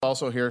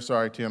Also here,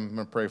 sorry, Tim, I'm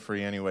going to pray for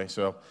you anyway,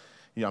 so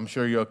yeah, I'm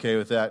sure you're okay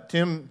with that.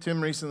 Tim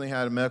recently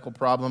had a medical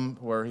problem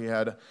where he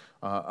had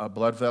a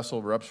blood vessel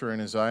rupture in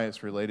his eye.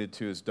 It's related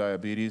to his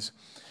diabetes,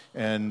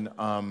 and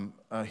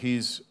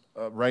he's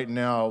right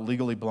now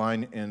legally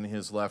blind in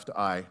his left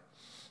eye.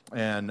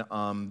 And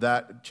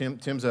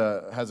Tim's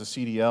has a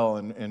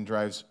CDL and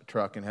drives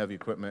truck and heavy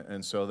equipment,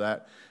 and so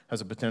that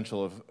has a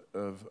potential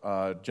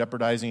of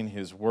jeopardizing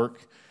his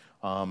work.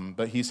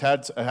 But he's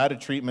had a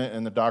treatment,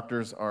 and the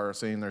doctors are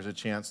saying there's a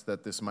chance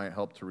that this might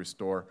help to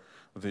restore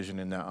vision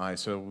in that eye.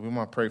 So we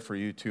want to pray for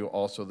you too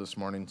also this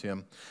morning, Tim.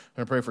 I'm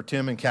going to pray for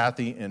Tim and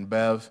Kathy and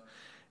Bev.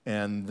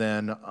 And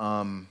then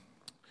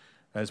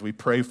as we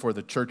pray for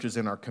the churches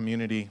in our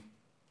community,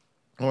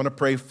 I want to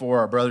pray for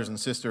our brothers and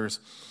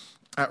sisters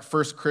at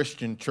First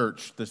Christian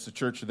Church. That's the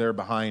church there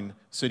behind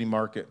City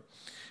Market.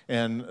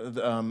 And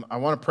I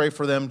want to pray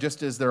for them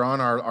just as they're on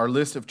our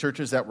list of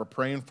churches that we're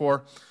praying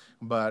for.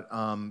 But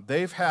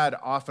they've had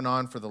off and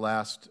on for the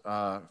last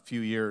few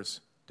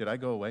years. Did I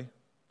go away? Do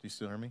you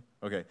still hear me?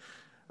 Okay.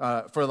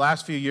 For the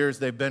last few years,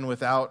 they've been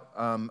without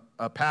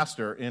a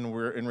pastor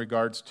in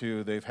regards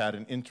to they've had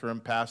an interim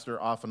pastor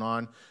off and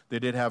on. They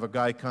did have a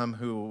guy come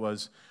who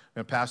was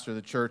a pastor of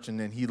the church, and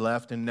then he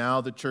left, and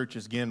now the church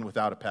is again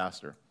without a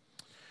pastor.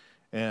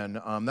 And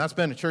that's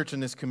been a church in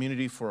this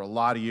community for a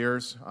lot of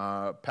years.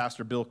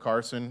 Pastor Bill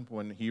Carson,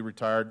 when he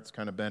retired, it's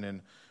kind of been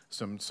in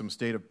some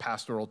state of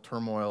pastoral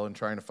turmoil and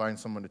trying to find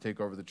someone to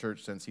take over the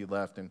church since he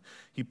left. And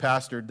he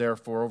pastored there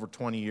for over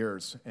 20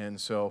 years. And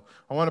so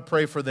I want to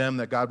pray for them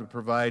that God would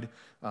provide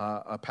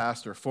a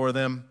pastor for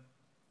them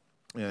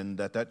and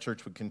that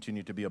church would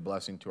continue to be a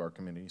blessing to our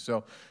community.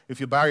 So if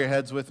you bow your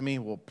heads with me,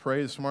 we'll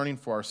pray this morning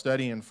for our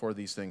study and for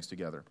these things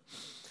together.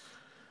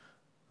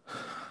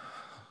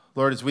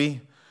 Lord, as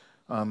we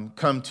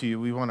come to you,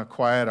 we want to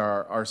quiet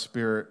our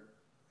spirit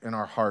and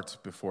our hearts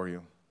before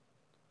you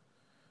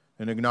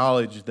and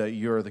acknowledge that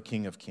you're the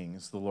King of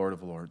Kings, the Lord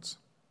of Lords.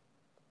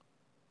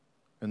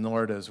 And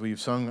Lord, as we've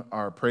sung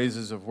our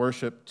praises of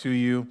worship to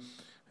you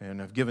and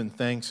have given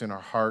thanks in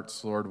our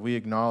hearts, Lord, we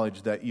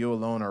acknowledge that you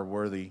alone are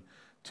worthy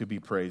to be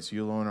praised.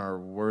 You alone are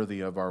worthy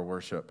of our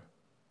worship.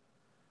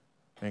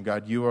 And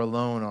God, you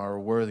alone are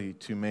worthy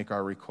to make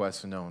our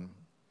requests known.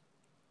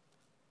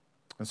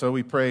 And so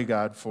we pray,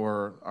 God,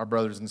 for our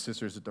brothers and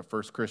sisters at the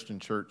First Christian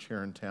Church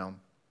here in town.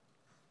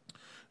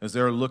 As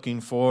they're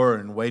looking for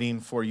and waiting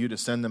for you to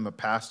send them a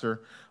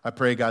pastor, I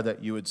pray, God,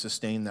 that you would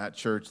sustain that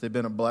church. They've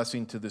been a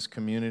blessing to this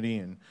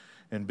community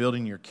and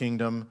building your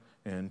kingdom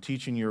and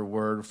teaching your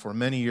word for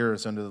many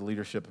years under the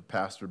leadership of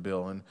Pastor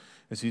Bill. And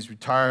as he's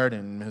retired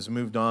and has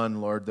moved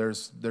on, Lord,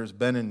 there's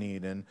been a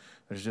need, and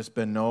there's just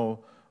been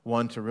no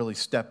one to really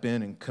step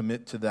in and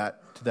commit to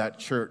that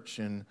church.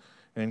 And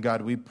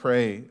God, we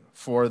pray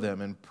for them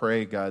and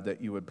pray, God,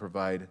 that you would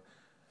provide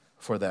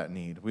for that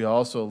need. We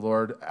also,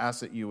 Lord, ask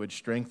that you would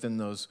strengthen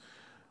those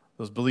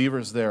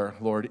believers there,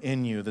 Lord,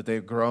 in you, that they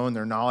grow in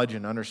their knowledge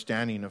and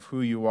understanding of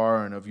who you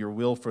are and of your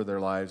will for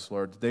their lives,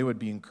 Lord, that they would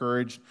be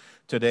encouraged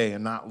today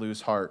and not lose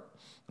heart,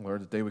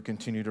 Lord, that they would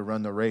continue to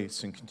run the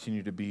race and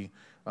continue to be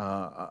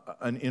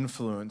an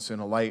influence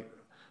and a light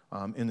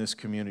in this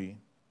community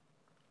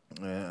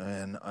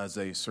and as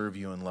they serve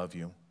you and love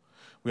you.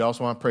 We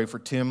also want to pray for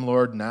Tim,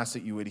 Lord, and ask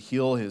that you would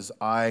heal his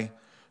eye,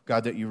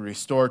 God, that you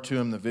restore to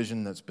him the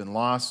vision that's been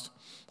lost.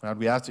 God,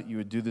 we ask that you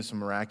would do this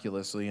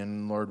miraculously.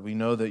 And Lord, we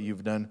know that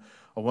you've done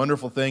a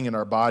wonderful thing in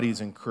our bodies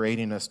in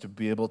creating us to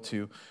be able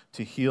to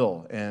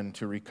heal and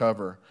to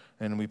recover.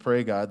 And we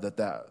pray, God,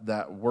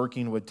 that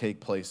working would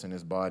take place in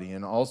his body.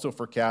 And also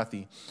for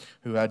Kathy,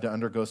 who had to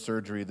undergo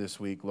surgery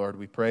this week, Lord,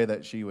 we pray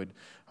that she would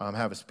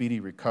have a speedy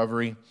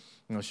recovery.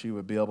 You know, she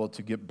would be able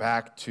to get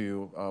back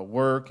to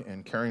work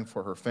and caring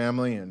for her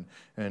family.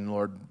 And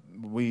Lord,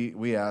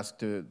 we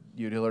ask you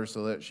to heal her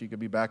so that she could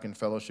be back in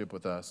fellowship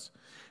with us.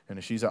 And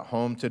if she's at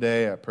home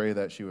today, I pray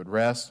that she would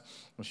rest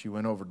when she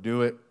wouldn't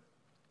overdo it.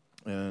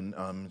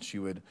 And she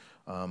would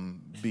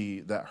be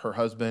that her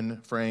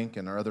husband, Frank,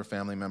 and our other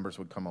family members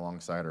would come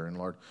alongside her. And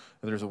Lord,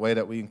 if there's a way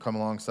that we can come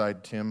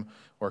alongside Tim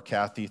or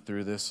Kathy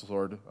through this,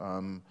 Lord,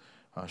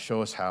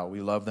 show us how.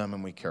 We love them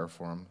and we care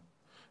for them.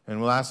 And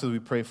we'll ask that we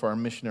pray for our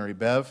missionary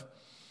Bev,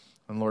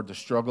 and Lord, the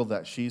struggle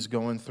that she's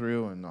going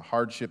through and the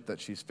hardship that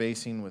she's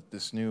facing with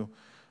this new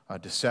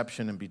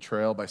deception and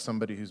betrayal by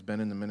somebody who's been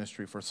in the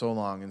ministry for so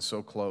long and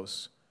so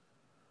close.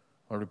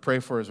 Lord, we pray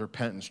for his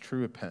repentance,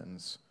 true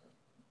repentance.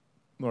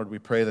 Lord, we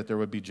pray that there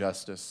would be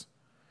justice.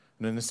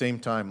 And in the same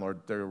time, Lord,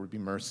 there would be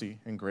mercy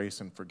and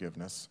grace and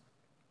forgiveness.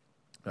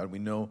 God, we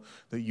know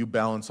that you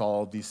balance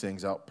all of these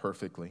things out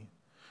perfectly.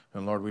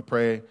 And Lord, we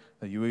pray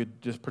that you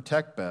would just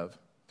protect Bev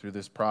through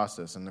this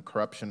process and the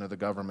corruption of the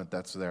government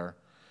that's there,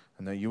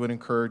 and that you would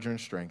encourage her and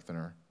strengthen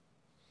her.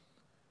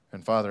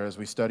 And Father, as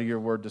we study your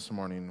word this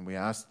morning, we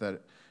ask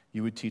that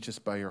you would teach us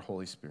by your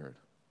Holy Spirit.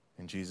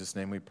 In Jesus'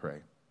 name we pray.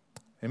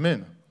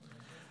 Amen.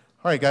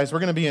 All right, guys, we're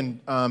going to be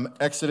in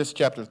Exodus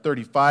chapter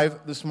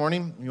 35 this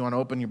morning. If you want to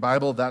open your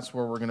Bible, that's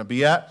where we're going to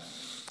be at.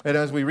 And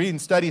as we read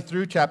and study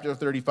through chapter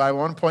 35, I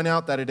want to point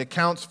out that it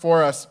accounts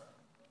for us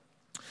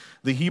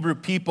the Hebrew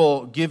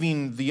people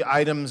giving the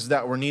items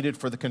that were needed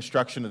for the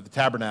construction of the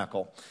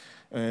tabernacle.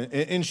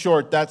 In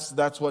short,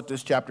 that's what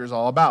this chapter is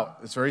all about.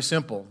 It's very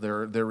simple.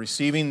 They're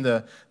receiving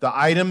the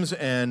items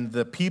and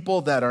the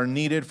people that are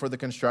needed for the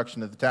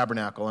construction of the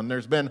tabernacle. And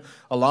there's been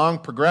a long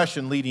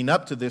progression leading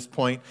up to this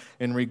point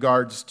in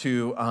regards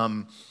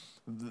to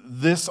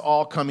this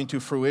all coming to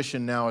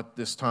fruition now at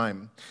this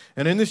time.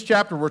 And in this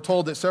chapter, we're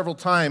told that several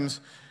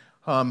times,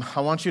 I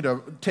want you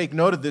to take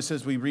note of this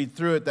as we read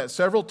through it, that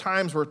several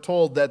times we're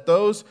told that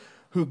those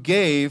who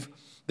gave,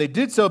 they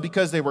did so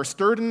because they were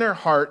stirred in their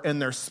heart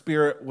and their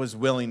spirit was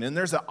willing. And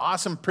there's an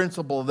awesome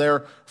principle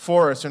there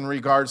for us in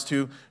regards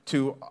to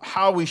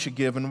how we should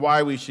give and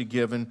why we should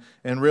give and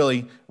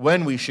really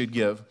when we should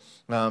give.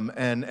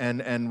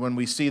 And when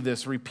we see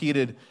this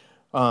repeated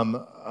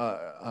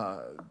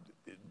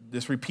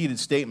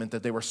statement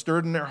that they were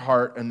stirred in their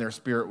heart and their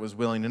spirit was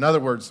willing. In other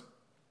words,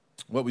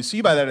 what we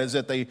see by that is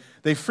that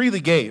they freely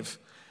gave.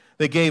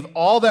 They gave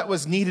all that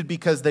was needed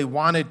because they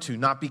wanted to,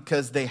 not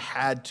because they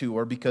had to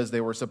or because they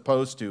were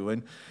supposed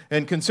to.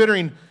 And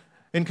considering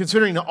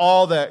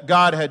all that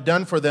God had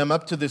done for them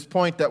up to this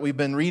point that we've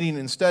been reading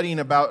and studying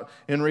about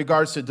in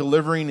regards to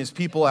delivering his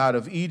people out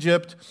of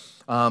Egypt,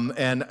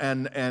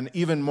 and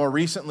even more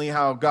recently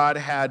how God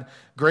had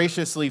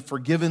graciously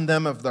forgiven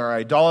them of their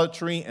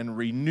idolatry and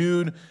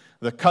renewed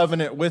the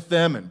covenant with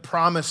them and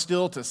promised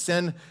still to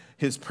send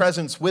his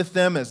presence with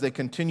them as they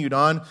continued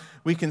on.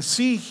 We can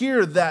see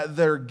here that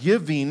their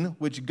giving,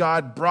 which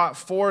God brought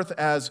forth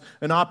as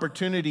an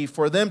opportunity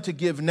for them to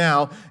give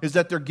now, is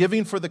that their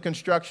giving for the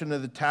construction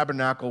of the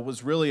tabernacle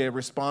was really a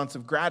response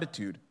of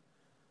gratitude.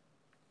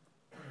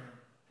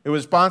 It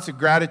was a response of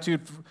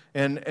gratitude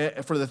and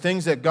for the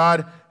things that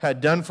God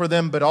had done for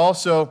them, but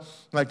also,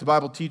 like the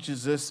Bible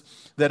teaches us,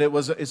 that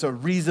it's a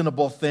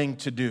reasonable thing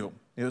to do.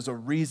 It was a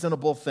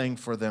reasonable thing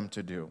for them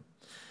to do.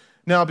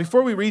 Now,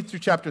 before we read through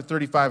chapter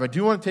 35, I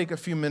do want to take a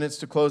few minutes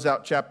to close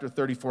out chapter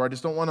 34. I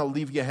just don't want to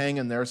leave you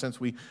hanging there since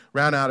we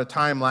ran out of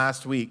time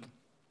last week.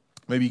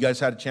 Maybe you guys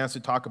had a chance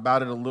to talk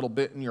about it a little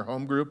bit in your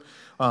home group.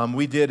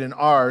 We did in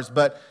ours,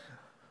 but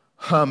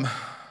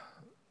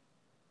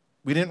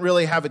we didn't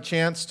really have a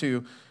chance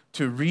to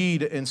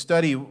read and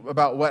study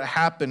about what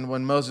happened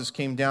when Moses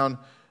came down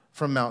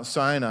from Mount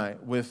Sinai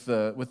with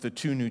the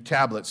two new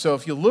tablets. So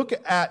if you look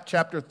at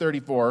chapter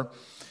 34,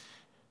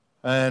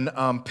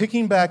 and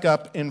picking back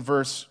up in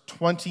verse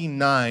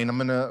 29, I'm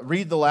going to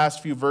read the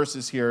last few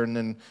verses here and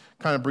then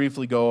kind of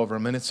briefly go over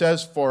them. And it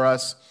says for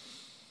us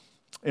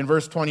in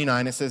verse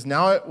 29, it says,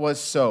 "Now it was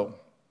so.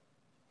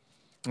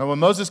 Now when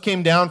Moses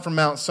came down from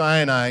Mount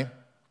Sinai,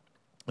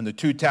 and the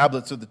two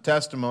tablets of the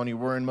testimony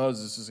were in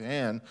Moses'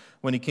 hand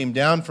when he came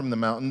down from the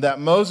mountain, that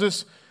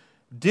Moses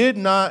did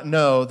not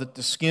know that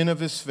the skin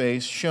of his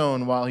face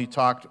shone while he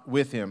talked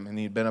with him." And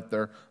he'd been up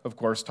there, of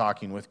course,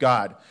 talking with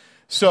God.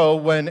 "So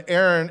when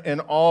Aaron and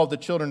all the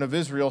children of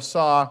Israel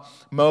saw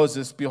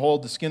Moses,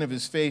 behold, the skin of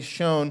his face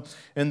shone,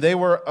 and they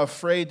were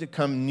afraid to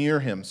come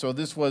near him." So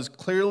this was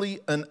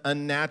clearly an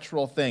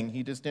unnatural thing.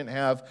 He just didn't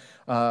have,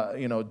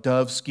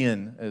 dove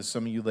skin, as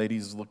some of you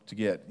ladies look to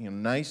get.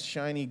 Nice,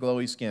 shiny,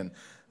 glowy skin.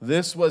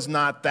 This was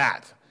not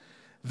that.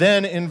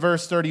 Then in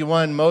verse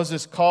 31,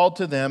 Moses called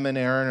to them, and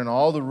Aaron and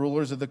all the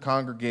rulers of the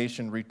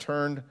congregation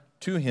returned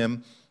to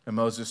him, and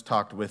Moses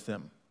talked with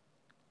them.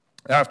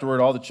 Afterward,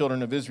 all the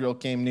children of Israel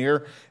came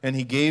near, and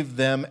he gave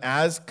them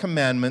as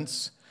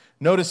commandments.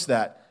 Notice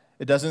that.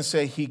 It doesn't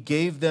say he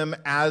gave them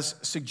as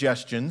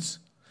suggestions.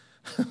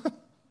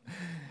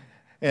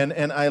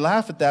 And I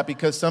laugh at that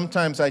because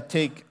sometimes I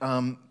take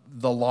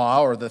the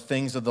law or the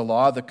things of the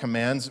law, the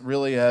commands,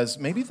 really as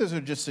maybe those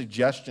are just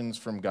suggestions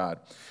from God.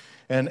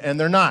 And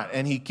they're not.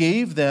 And he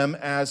gave them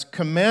as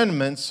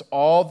commandments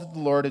all that the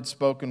Lord had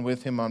spoken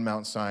with him on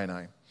Mount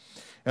Sinai.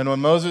 And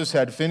when Moses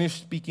had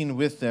finished speaking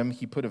with them,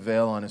 he put a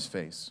veil on his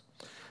face.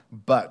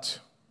 But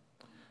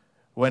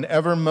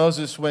whenever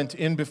Moses went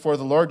in before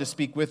the Lord to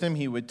speak with him,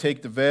 he would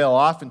take the veil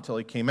off until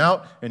he came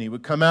out, and he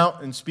would come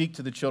out and speak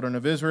to the children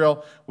of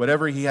Israel,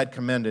 whatever he had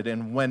commanded.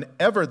 And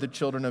whenever the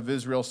children of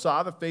Israel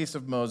saw the face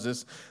of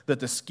Moses,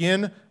 that the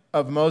skin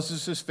of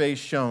Moses' face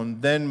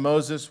shone, then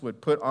Moses would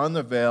put on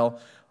the veil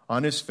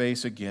on his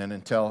face again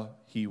until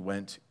he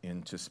went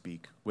in to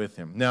speak with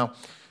him. Now,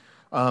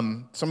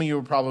 some of you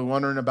are probably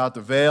wondering about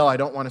the veil. I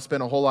don't want to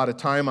spend a whole lot of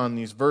time on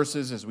these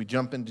verses as we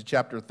jump into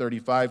chapter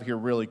 35 here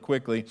really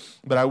quickly,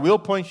 but I will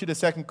point you to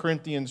 2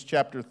 Corinthians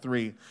chapter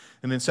 3.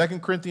 And in 2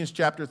 Corinthians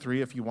chapter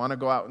 3, if you want to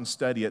go out and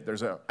study it,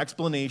 there's an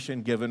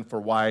explanation given for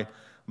why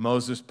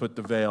Moses put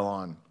the veil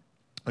on.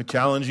 I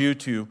challenge you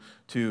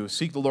to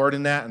seek the Lord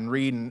in that and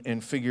read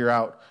and figure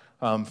out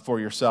for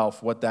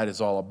yourself what that is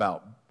all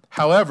about.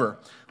 However,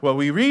 what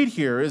we read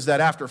here is that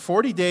after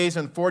 40 days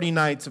and 40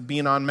 nights of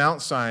being on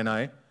Mount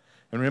Sinai,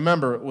 and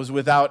remember, it was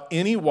without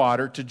any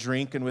water to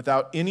drink and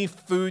without any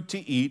food to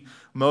eat,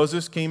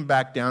 Moses came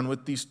back down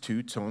with these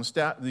two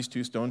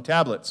stone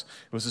tablets.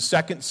 It was the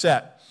second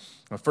set.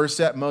 The first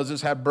set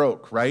Moses had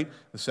broke, right?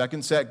 The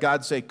second set,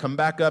 God said, come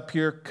back up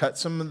here, cut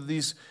some of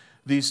these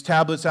these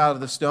tablets out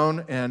of the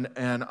stone, and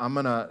I'm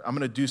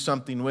gonna do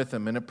something with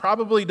them. And it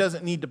probably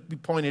doesn't need to be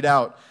pointed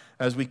out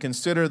as we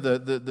consider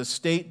the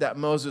state that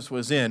Moses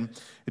was in.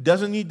 It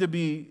doesn't need to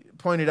be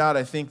pointed out,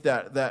 I think,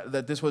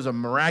 that this was a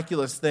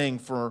miraculous thing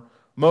for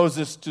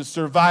Moses to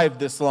survive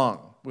this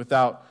long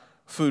without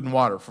food and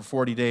water for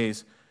 40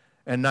 days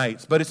and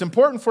nights. But it's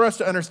important for us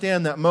to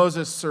understand that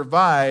Moses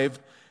survived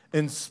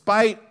in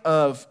spite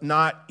of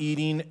not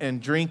eating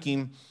and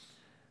drinking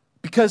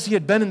because he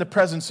had been in the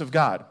presence of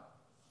God.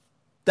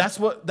 That's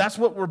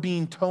what we're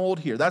being told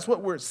here. That's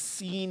what we're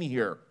seeing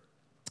here.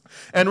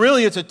 And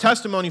really, it's a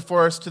testimony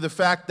for us to the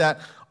fact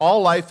that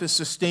all life is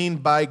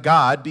sustained by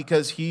God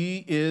because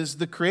He is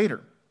the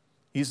creator.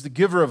 He's the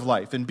giver of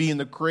life. And being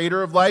the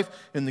creator of life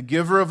and the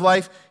giver of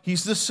life,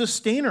 He's the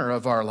sustainer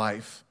of our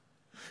life.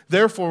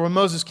 Therefore, when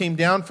Moses came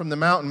down from the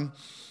mountain,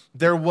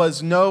 there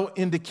was no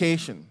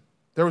indication.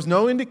 There was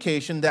no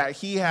indication that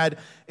he had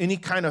any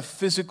kind of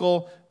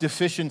physical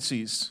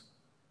deficiencies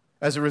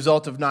as a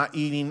result of not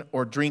eating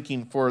or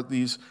drinking for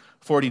these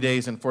 40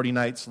 days and 40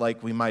 nights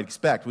like we might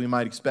expect. We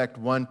might expect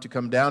one to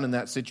come down in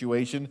that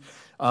situation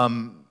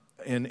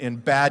in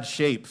bad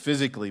shape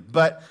physically.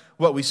 But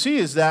what we see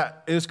is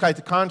that it was quite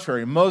the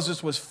contrary.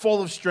 Moses was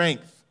full of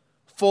strength,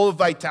 full of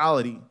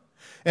vitality.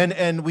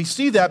 And we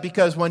see that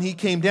because when he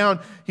came down,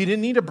 he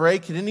didn't need a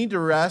break, he didn't need to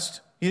rest.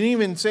 He didn't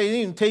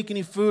even take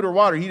any food or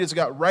water. He just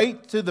got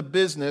right to the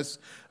business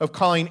of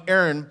calling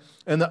Aaron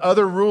and the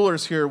other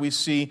rulers here we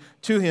see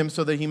to him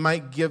so that he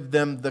might give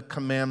them the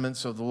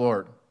commandments of the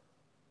Lord.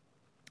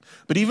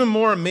 But even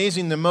more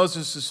amazing than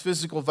Moses'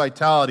 physical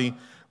vitality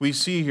we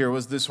see here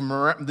was this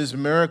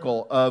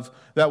miracle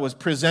that was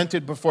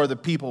presented before the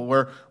people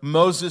where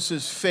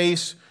Moses'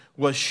 face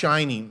was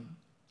shining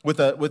with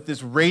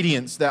this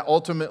radiance that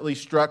ultimately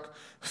struck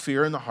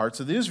fear in the hearts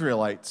of the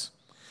Israelites.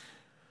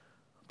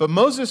 But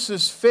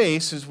Moses'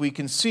 face, as we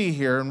can see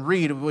here and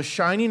read, was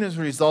shining as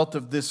a result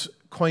of this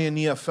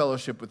koinonia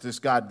fellowship with this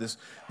God, this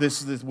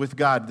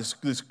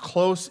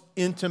close,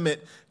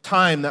 intimate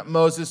time that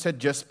Moses had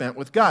just spent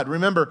with God.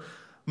 Remember,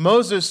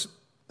 Moses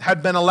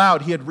had been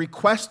allowed, he had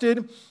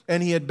requested,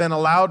 and he had been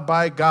allowed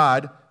by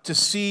God to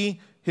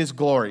see His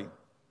glory.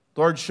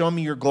 Lord, show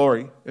me your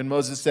glory. And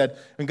Moses said,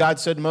 and God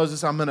said to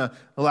Moses, I'm going to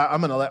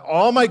let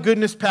all my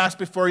goodness pass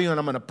before you, and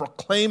I'm going to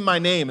proclaim my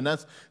name. And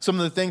that's some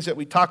of the things that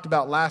we talked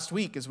about last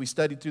week as we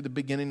studied through the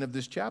beginning of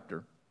this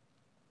chapter.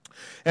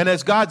 And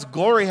as God's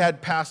glory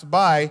had passed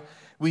by,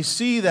 we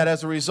see that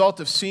as a result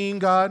of seeing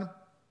God,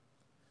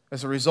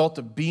 as a result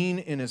of being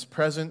in His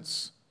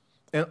presence,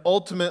 and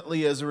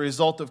ultimately as a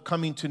result of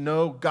coming to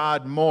know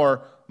God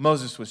more,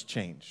 Moses was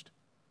changed.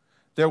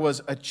 There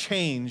was a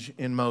change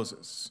in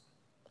Moses.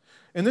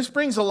 And this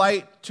brings to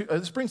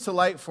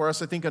light for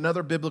us, I think,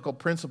 another biblical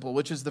principle,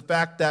 which is the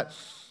fact that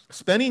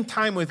spending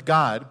time with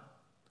God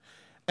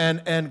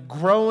and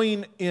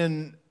growing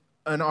in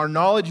our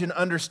knowledge and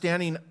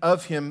understanding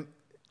of Him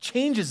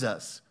changes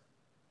us.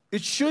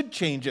 It should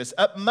change us.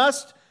 It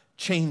must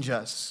change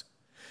us.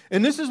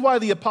 And this is why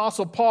the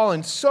Apostle Paul,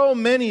 in so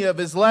many of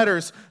his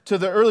letters to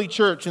the early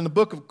church, in the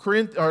book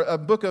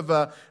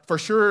of for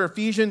sure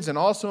Ephesians, and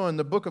also in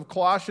the book of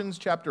Colossians,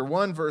 chapter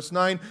 1, verse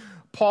 9,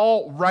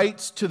 Paul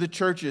writes to the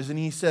churches and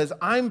he says,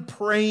 I'm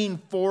praying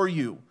for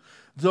you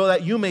so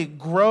that you may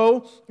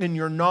grow in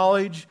your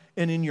knowledge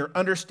and in your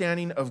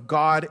understanding of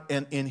God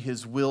and in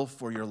His will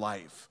for your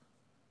life.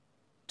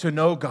 To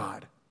know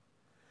God.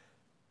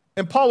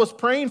 And Paul was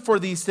praying for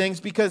these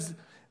things because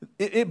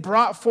it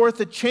brought forth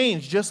a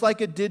change, just like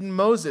it did in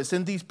Moses.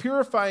 And these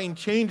purifying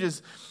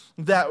changes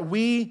that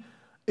we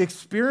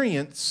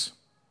experience,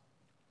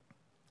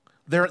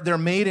 they're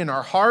made in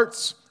our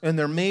hearts and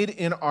they're made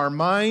in our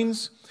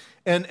minds.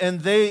 And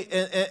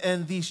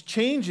these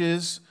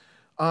changes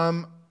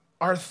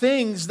are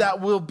things that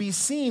will be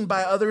seen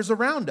by others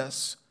around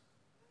us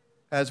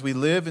as we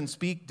live and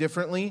speak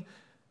differently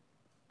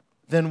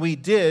than we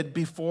did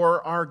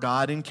before our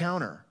God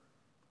encounter.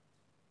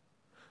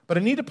 But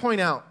I need to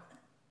point out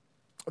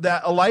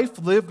that a life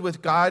lived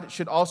with God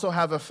should also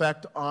have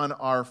effect on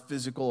our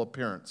physical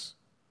appearance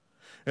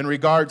in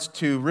regards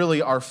to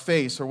really our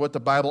face, or what the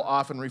Bible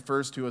often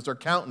refers to as our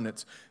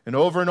countenance. And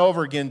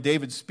over again,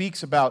 David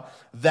speaks about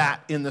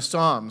that in the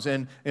Psalms.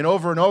 And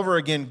over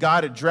again,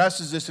 God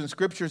addresses this in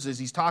Scriptures as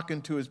He's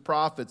talking to His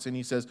prophets. And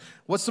He says,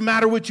 what's the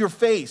matter with your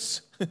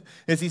face?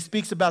 As He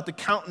speaks about the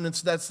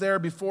countenance that's there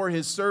before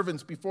His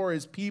servants, before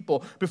His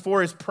people,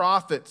 before His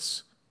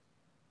prophets.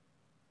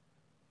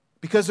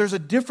 Because there's a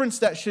difference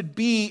that should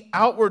be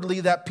outwardly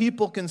that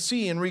people can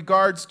see in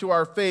regards to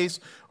our face,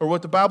 or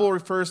what the Bible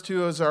refers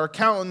to as our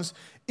countenance.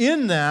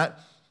 In that,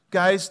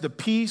 guys, the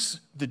peace,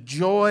 the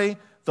joy,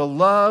 the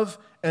love,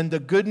 and the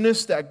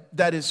goodness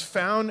that is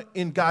found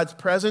in God's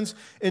presence,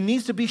 it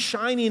needs to be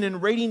shining and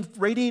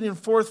radiating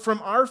forth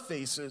from our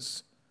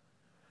faces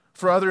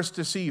for others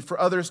to see, for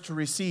others to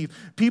receive.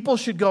 People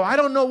should go, I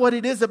don't know what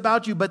it is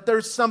about you, but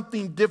there's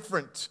something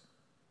different.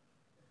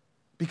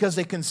 Because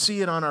they can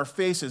see it on our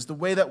faces, the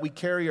way that we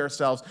carry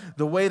ourselves,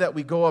 the way that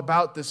we go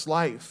about this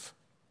life.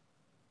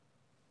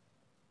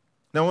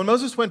 Now, when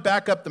Moses went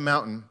back up the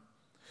mountain,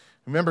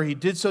 Remember, he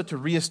did so to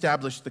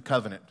reestablish the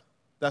covenant.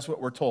 That's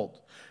what we're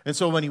told. And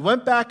so when he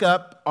went back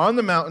up on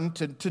the mountain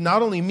to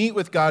not only meet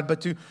with God,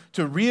 but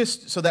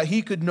so that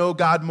he could know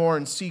God more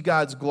and see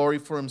God's glory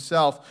for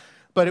himself,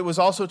 but it was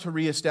also to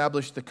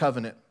reestablish the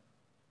covenant.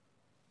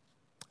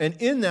 And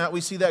in that,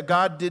 we see that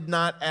God did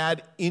not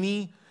add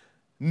any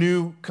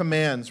new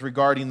commands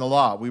regarding the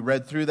law. We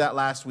read through that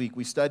last week.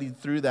 We studied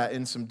through that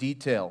in some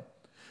detail.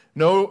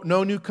 No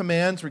new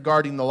commands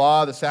regarding the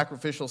law, the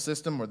sacrificial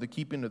system, or the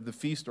keeping of the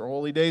feast or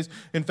holy days.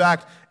 In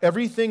fact,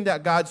 everything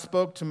that God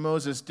spoke to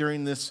Moses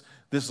during this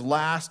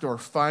last or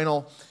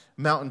final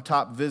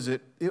mountaintop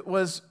visit, it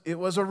was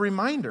a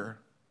reminder.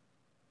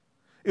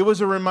 It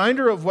was a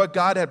reminder of what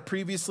God had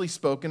previously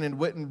spoken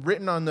and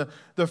written on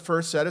the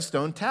first set of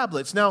stone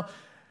tablets. Now,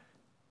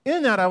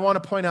 in that, I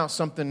want to point out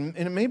something,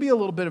 and it may be a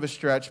little bit of a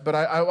stretch, but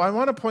I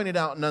want to point it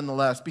out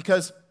nonetheless,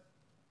 because,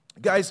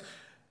 guys,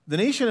 the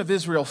nation of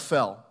Israel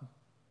fell.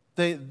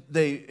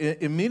 They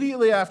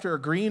immediately after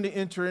agreeing to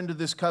enter into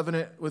this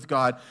covenant with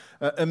God,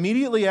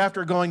 immediately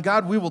after going,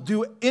 God, we will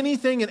do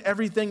anything and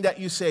everything that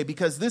you say,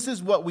 because this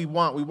is what we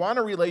want. We want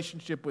a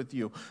relationship with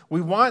you.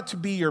 We want to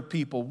be your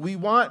people. We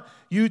want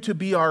you to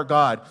be our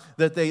God.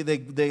 That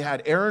they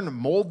had Aaron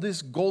mold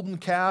this golden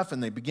calf,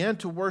 and they began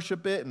to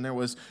worship it, and there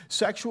was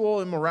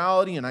sexual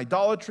immorality and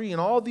idolatry,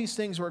 and all these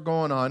things were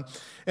going on.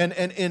 And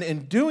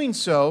in doing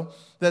so,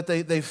 that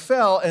they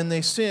fell and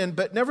they sinned,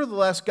 but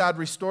nevertheless, God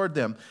restored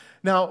them.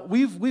 Now,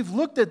 we've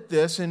looked at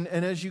this, and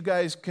as you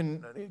guys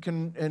can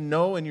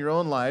know in your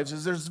own lives,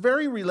 is there's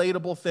very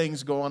relatable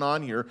things going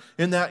on here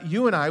in that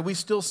you and I, we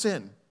still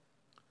sin,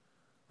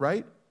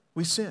 right?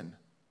 We sin,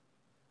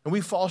 and we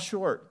fall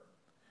short.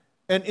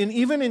 And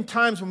even in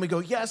times when we go,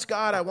 yes,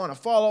 God, I want to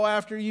follow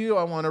after you.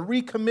 I want to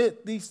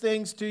recommit these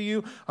things to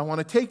you. I want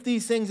to take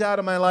these things out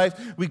of my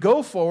life. We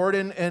go forward,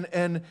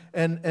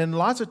 and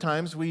lots of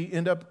times we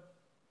end up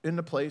in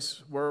the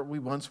place where we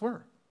once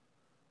were.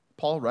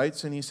 Paul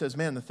writes, and he says,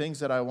 man, the things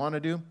that I want to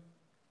do,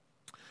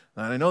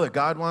 and I know that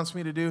God wants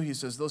me to do, he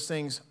says, those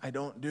things I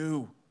don't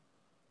do.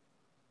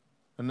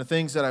 And the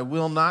things that I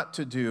will not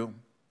to do,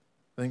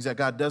 the things that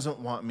God doesn't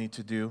want me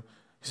to do,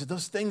 he said,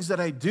 those things that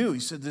I do. He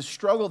said, the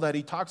struggle that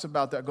he talks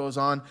about that goes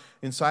on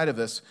inside of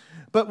us.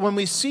 But when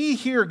we see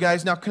here,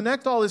 guys, now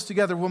connect all this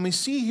together. When we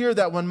see here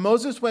that when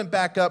Moses went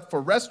back up for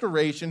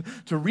restoration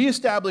to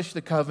reestablish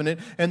the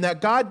covenant, and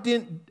that God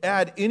didn't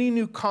add any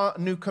new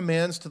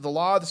commands to the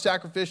law, the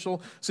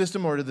sacrificial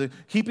system, or to the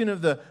keeping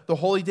of the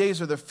holy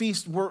days or the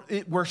feast,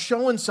 we're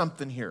showing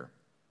something here.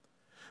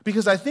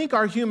 Because I think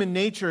our human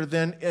nature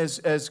then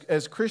as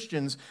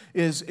Christians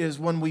is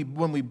when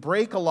we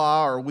break a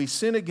law or we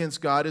sin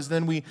against God, is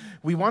then we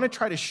want to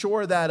try to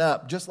shore that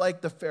up, just like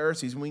the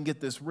Pharisees. And we can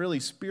get this really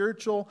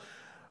spiritual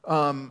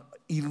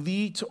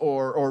elite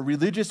or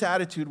religious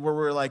attitude where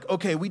we're like,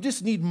 okay, we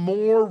just need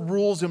more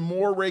rules and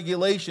more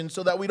regulations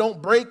so that we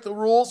don't break the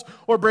rules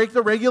or break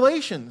the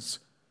regulations.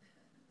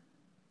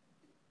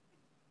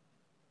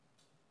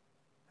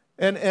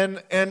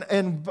 And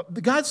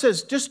God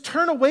says, just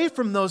turn away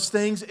from those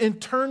things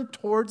and turn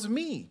towards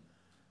me.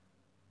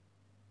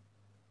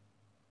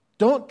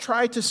 Don't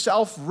try to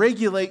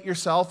self-regulate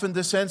yourself in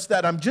the sense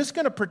that I'm just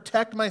going to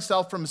protect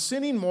myself from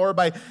sinning more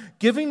by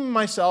giving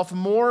myself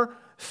more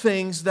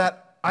things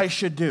that I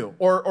should do.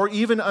 Or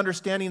even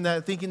understanding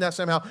that, thinking that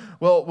somehow,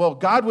 well,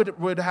 God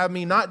would have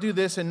me not do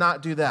this and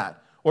not do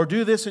that. Or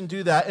do this and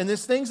do that. And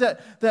there's things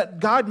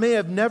that God may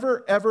have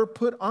never, ever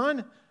put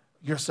on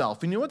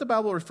yourself. And you know what the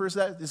Bible refers to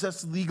that? Is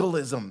that's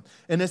legalism.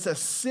 And it's a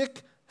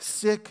sick,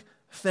 sick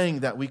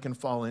thing that we can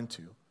fall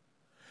into.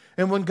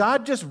 And when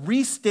God just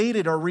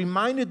restated or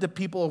reminded the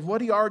people of what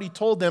he already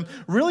told them,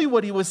 really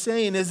what he was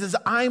saying is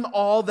I'm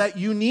all that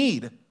you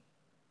need.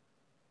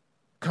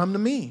 Come to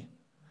me.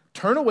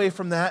 Turn away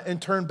from that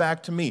and turn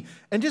back to me.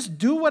 And just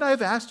do what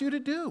I've asked you to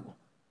do.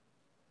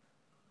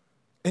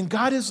 And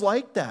God is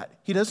like that.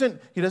 He doesn't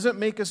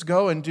make us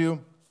go and do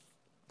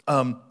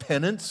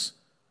penance,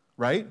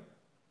 right?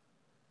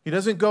 He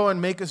doesn't go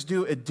and make us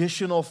do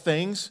additional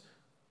things.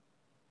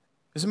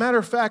 As a matter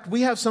of fact,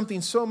 we have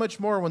something so much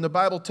more when the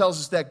Bible tells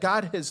us that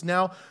God has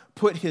now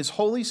put his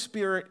Holy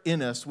Spirit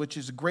in us, which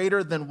is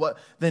greater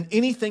than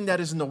anything that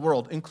is in the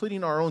world,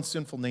 including our own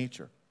sinful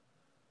nature.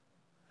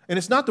 And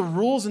it's not the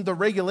rules and the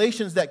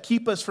regulations that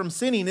keep us from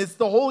sinning. It's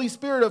the Holy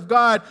Spirit of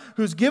God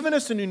who's given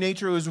us a new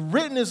nature, who has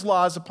written his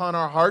laws upon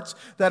our hearts,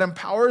 that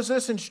empowers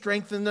us and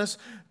strengthens us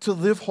to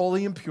live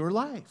holy and pure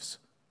lives.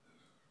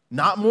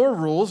 Not more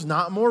rules,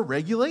 not more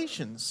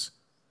regulations.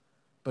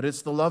 But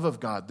it's the love of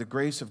God, the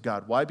grace of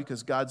God. Why?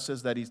 Because God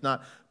says that he's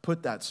not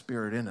put that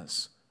Spirit in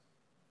us.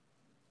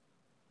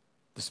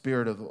 The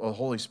Spirit of the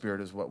Holy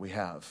Spirit is what we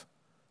have.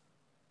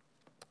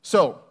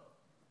 So,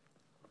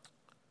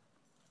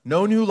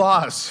 no new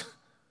laws.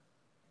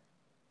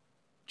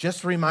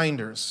 Just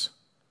reminders.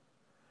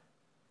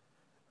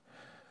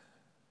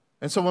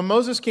 And so when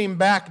Moses came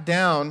back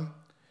down,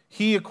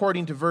 he,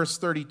 according to verse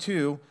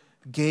 32,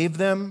 gave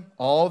them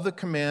all the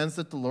commands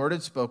that the Lord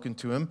had spoken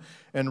to him,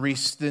 and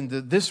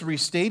this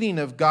restating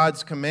of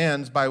God's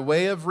commands by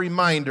way of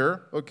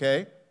reminder,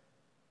 okay,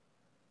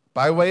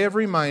 by way of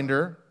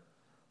reminder,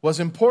 was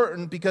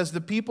important because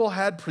the people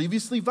had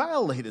previously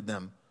violated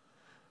them.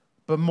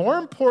 But more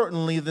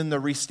importantly than the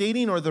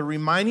restating or the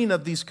reminding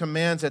of these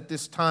commands at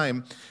this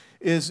time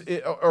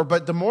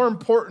but the more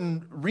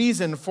important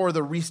reason for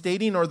the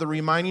restating or the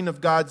reminding of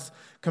God's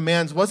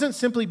commands wasn't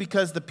simply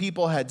because the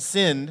people had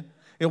sinned.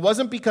 It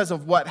wasn't because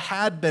of what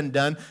had been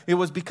done. It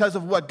was because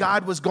of what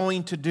God was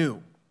going to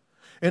do.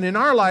 And in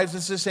our lives,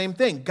 it's the same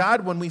thing.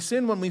 God, when we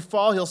sin, when we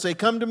fall, He'll say,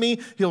 come to me.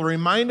 He'll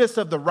remind us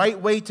of the right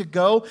way to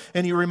go.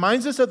 And He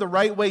reminds us of the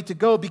right way to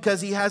go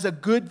because He has a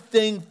good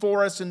thing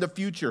for us in the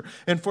future.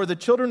 And for the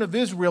children of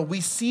Israel,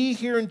 we see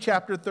here in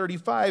chapter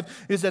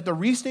 35 is that the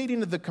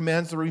restating of the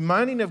commands, the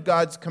reminding of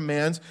God's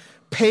commands,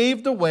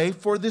 paved the way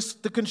for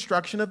the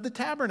construction of the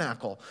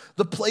tabernacle,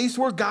 the place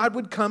where God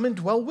would come and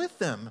dwell with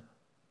them.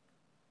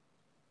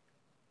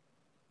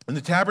 And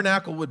the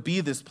tabernacle would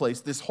be this place,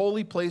 this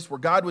holy place where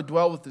God would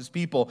dwell with His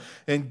people.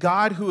 And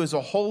God, who is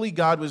a holy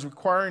God, was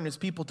requiring His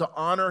people to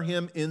honor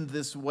Him in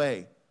this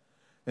way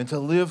and to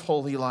live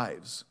holy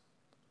lives.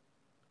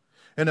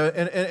 And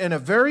a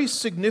very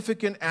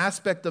significant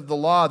aspect of the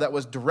law that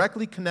was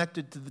directly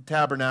connected to the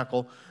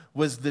tabernacle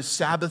was the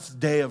Sabbath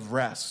day of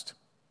rest.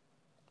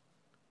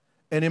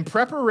 And in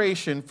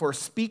preparation for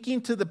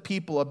speaking to the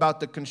people about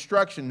the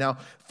construction, now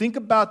think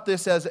about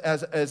this as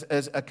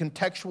a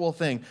contextual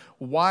thing.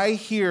 Why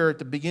here at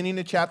the beginning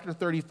of chapter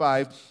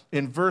 35,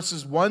 in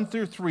verses 1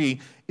 through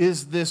 3,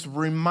 is this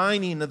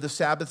reminding of the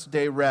Sabbath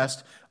day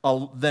rest?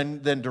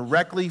 Then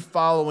directly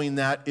following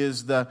that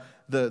is the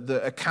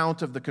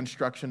account of the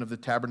construction of the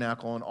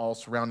tabernacle and all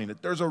surrounding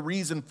it. There's a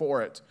reason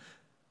for it.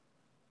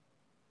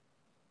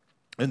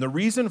 And the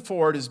reason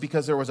for it is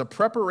because there was a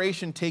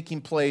preparation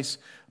taking place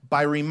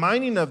by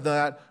reminding of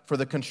that for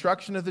the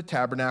construction of the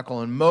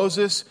tabernacle. And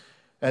Moses,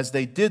 as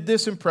they did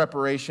this in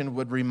preparation,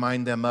 would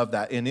remind them of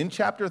that. And in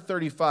chapter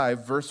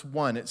 35, verse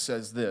 1, it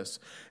says this.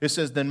 It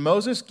says, then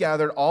Moses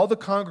gathered all the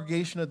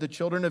congregation of the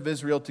children of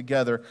Israel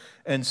together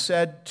and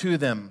said to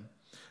them,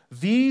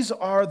 these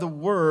are the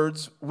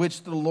words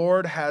which the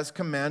Lord has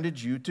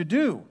commanded you to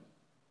do.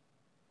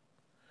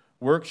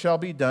 Work shall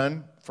be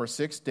done for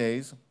 6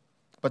 days.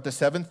 But the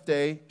seventh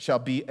day shall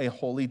be a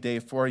holy day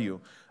for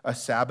you, a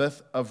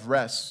Sabbath of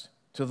rest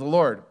to the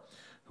Lord.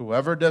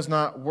 Whoever does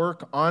not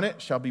work on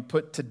it shall be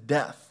put to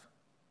death.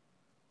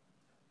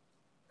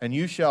 And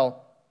you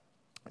shall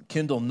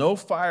kindle no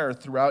fire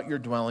throughout your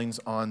dwellings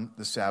on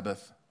the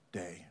Sabbath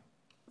day.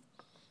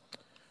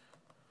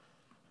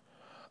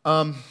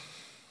 Now,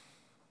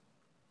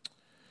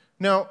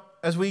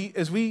 as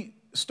we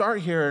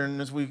start here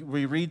and as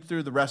we read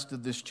through the rest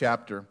of this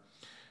chapter,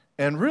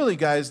 and really,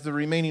 guys, the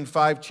remaining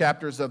 5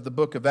 chapters of the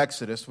book of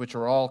Exodus, which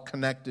are all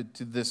connected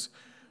to this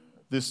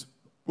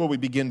what we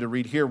begin to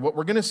read here, what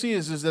we're going to see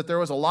is that there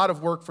was a lot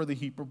of work for the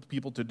Hebrew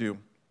people to do.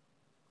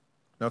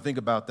 Now think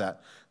about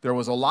that. There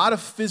was a lot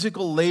of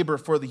physical labor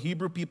for the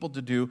Hebrew people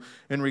to do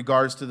in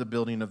regards to the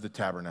building of the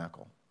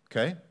tabernacle,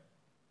 okay?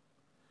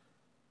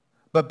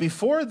 But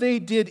before they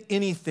did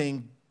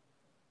anything,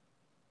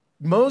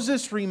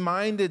 Moses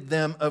reminded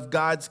them of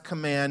God's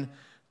command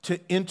to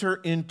enter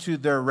into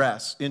their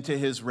rest, into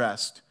His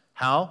rest.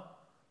 How?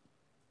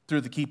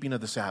 Through the keeping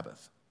of the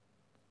Sabbath.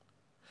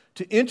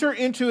 To enter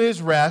into His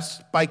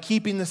rest by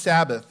keeping the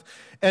Sabbath.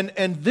 And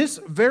this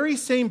very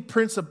same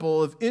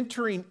principle of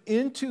entering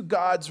into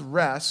God's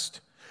rest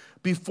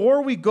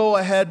before we go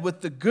ahead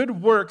with the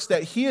good works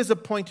that He has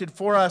appointed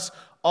for us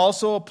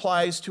also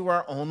applies to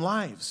our own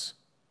lives.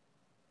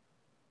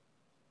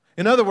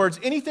 In other words,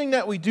 anything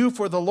that we do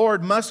for the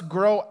Lord must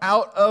grow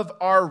out of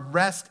our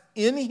rest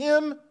in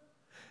Him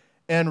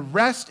and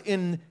rest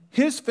in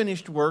His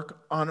finished work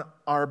on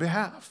our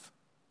behalf.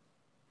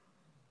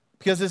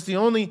 Because it's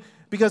only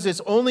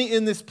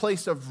in this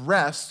place of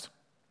rest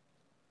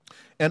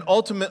and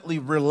ultimately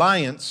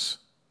reliance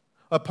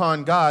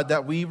upon God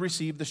that we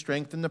receive the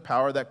strength and the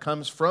power that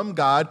comes from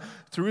God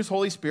through His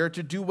Holy Spirit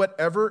to do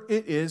whatever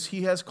it is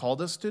He has called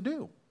us to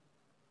do.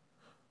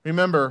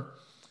 Remember,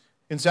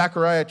 in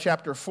Zechariah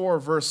chapter 4,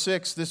 verse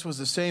 6, this was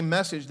the same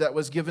message that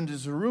was given to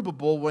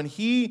Zerubbabel when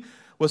he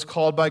was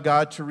called by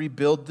God to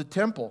rebuild the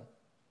temple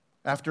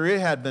after it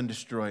had been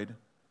destroyed.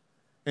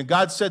 And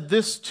God said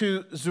this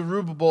to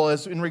Zerubbabel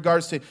as in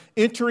regards to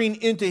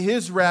entering into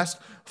His rest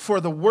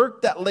for the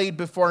work that laid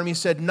before Him. He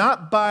said,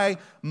 not by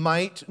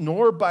might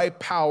nor by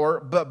power,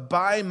 but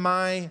by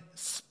my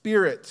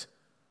Spirit,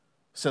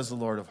 says the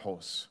Lord of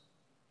hosts.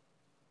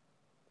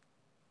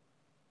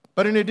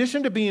 But in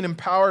addition to being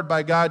empowered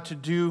by God to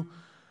do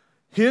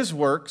His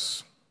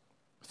works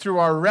through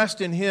our rest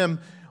in Him,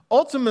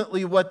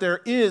 ultimately, what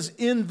there is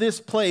in this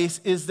place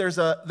is there's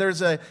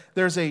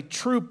a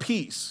true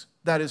peace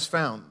that is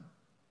found.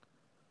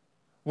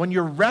 When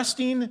you're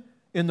resting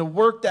in the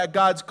work that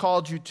God's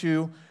called you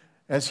to,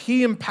 as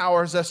He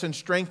empowers us and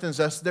strengthens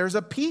us, there's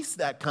a peace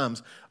that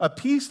comes. A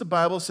peace, the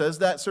Bible says,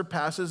 that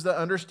surpasses the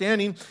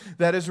understanding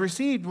that is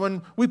received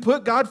when we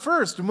put God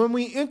first and when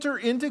we enter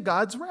into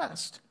God's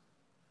rest.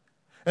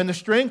 And the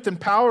strength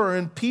and power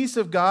and peace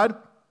of God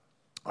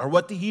are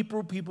what the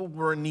Hebrew people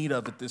were in need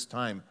of at this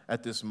time,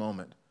 at this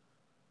moment.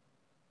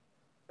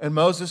 And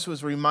Moses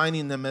was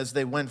reminding them as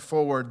they went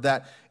forward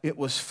that it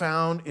was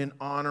found in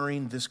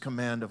honoring this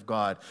command of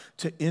God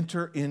to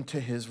enter into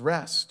his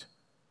rest.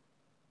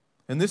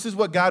 And this is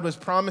what God was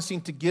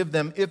promising to give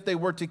them if they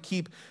were to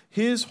keep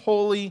his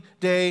holy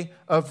day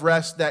of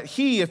rest that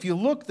he, if you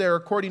look there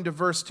according to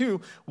verse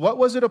 2, what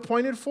was it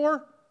appointed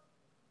for?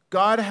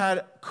 God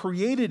had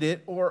created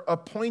it or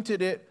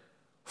appointed it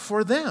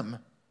for them.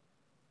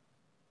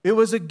 It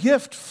was a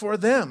gift for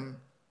them.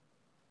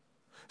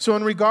 So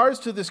in regards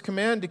to this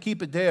command to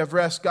keep a day of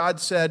rest,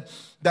 God said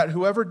that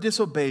whoever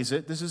disobeys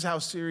it, this is how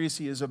serious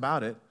he is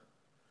about it.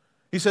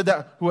 He said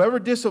that whoever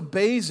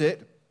disobeys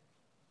it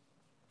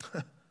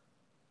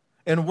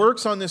and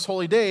works on this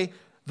holy day,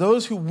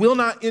 those who will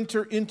not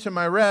enter into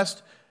my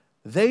rest,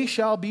 they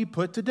shall be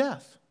put to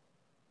death.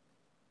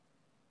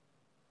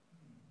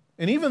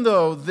 And even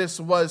though this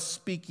was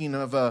speaking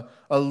of a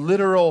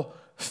literal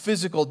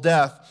physical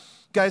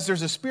death, guys,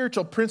 there's a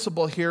spiritual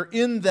principle here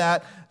in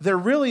that there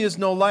really is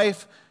no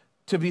life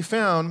to be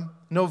found,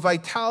 no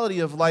vitality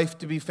of life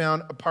to be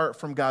found apart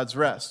from God's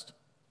rest.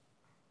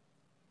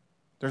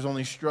 There's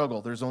only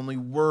struggle, there's only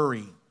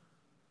worry,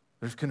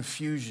 there's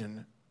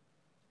confusion.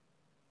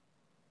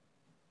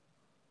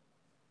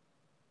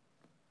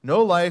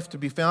 No life to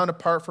be found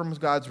apart from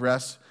God's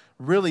rest,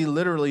 really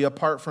literally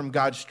apart from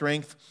God's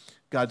strength,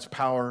 God's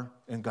power,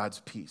 and God's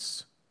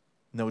peace.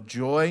 No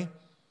joy,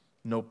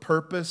 no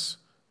purpose,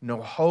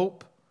 no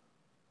hope.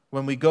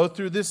 When we go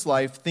through this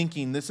life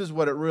thinking this is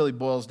what it really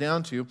boils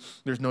down to,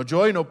 there's no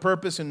joy, no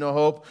purpose, and no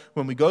hope.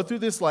 When we go through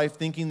this life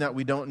thinking that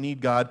we don't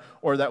need God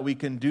or that we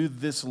can do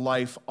this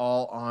life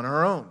all on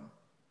our own.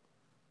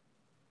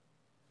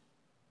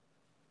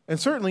 And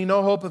certainly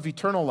no hope of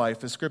eternal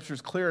life, as Scripture is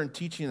clear in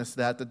teaching us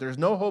that there's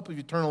no hope of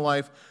eternal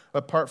life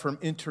apart from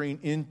entering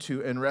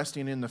into and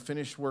resting in the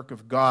finished work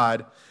of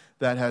God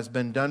that has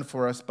been done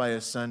for us by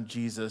his Son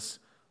Jesus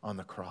on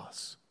the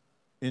cross.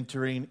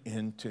 Entering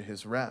into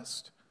his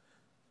rest.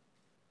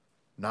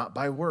 Not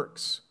by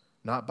works,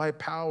 not by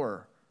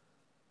power,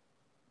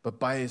 but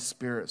by his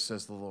Spirit,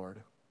 says the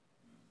Lord.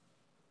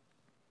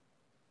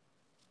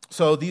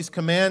 So these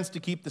commands to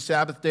keep the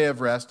Sabbath day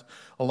of rest,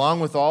 along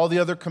with all the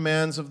other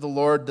commands of the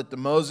Lord that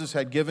Moses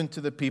had given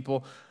to the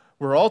people,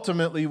 were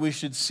ultimately, we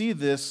should see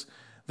this,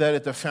 that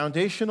at the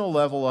foundational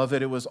level of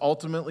it, it was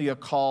ultimately a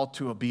call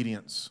to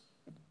obedience.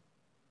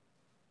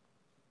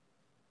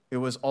 It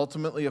was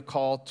ultimately a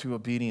call to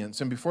obedience.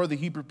 And before the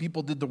Hebrew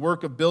people did the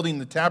work of building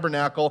the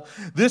tabernacle,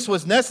 this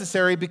was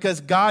necessary because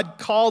God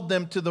called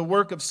them to the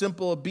work of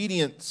simple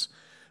obedience,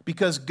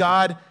 because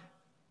God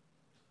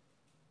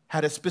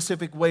had a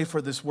specific way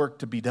for this work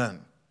to be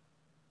done.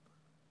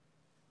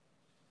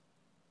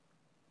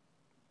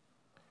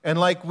 And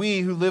like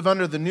we who live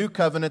under the new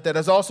covenant that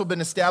has also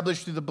been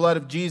established through the blood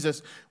of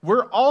Jesus,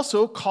 we're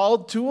also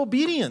called to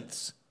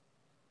obedience.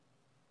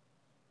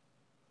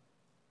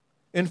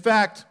 In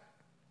fact,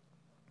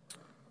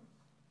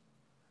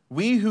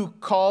 we who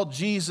call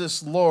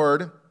Jesus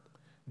Lord,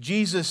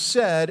 Jesus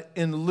said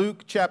in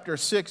Luke chapter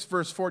 6,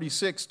 verse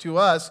 46 to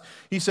us,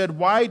 he said,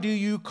 "Why do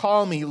you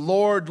call me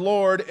Lord,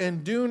 Lord,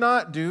 and do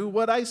not do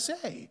what I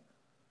say?"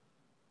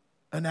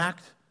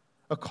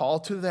 A call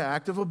to the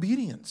act of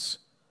obedience.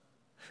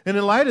 And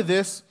in light of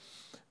this,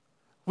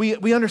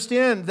 we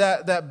understand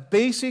that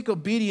basic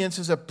obedience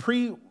is a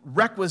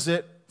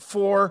prerequisite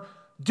for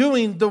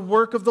doing the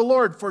work of the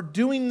Lord, for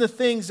doing the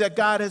things that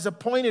God has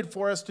appointed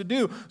for us to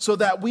do so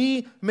that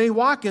we may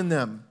walk in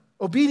them.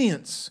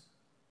 Obedience.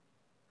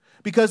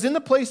 Because in the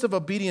place of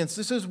obedience,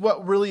 this is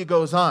what really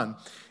goes on.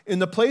 In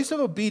the place of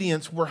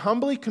obedience, we're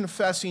humbly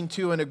confessing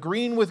to and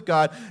agreeing with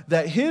God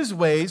that his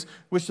ways,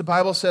 which the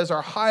Bible says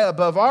are high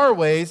above our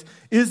ways,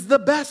 is the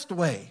best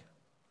way.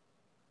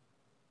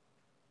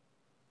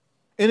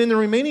 And in the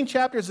remaining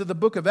chapters of the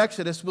book of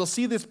Exodus, we'll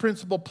see this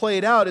principle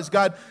played out as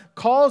God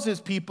calls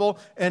his people,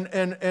 and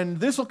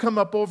this will come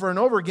up over and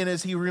over again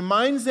as he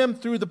reminds them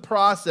through the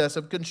process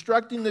of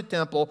constructing the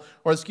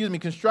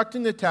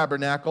constructing the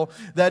tabernacle,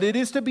 that it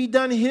is to be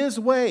done his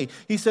way.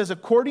 He says,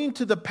 according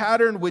to the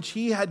pattern which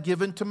he had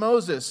given to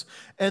Moses.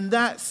 And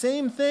that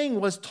same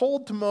thing was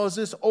told to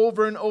Moses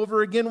over and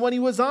over again when he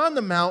was on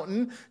the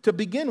mountain to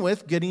begin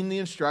with, getting the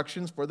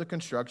instructions for the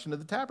construction of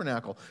the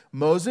tabernacle.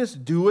 Moses,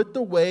 do it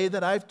the way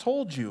that I've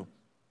told you.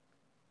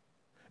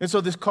 And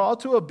so this call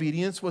to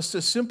obedience was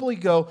to simply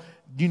go,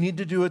 you need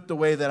to do it the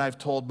way that I've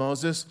told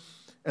Moses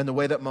and the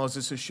way that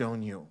Moses has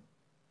shown you.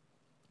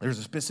 There's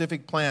a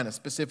specific plan, a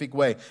specific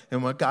way.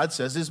 And what God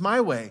says is my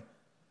way,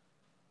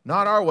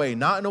 not our way,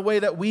 not in a way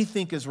that we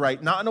think is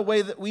right, not in a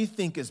way that we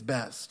think is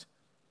best.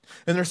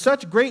 And there's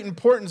such great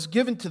importance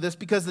given to this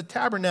because the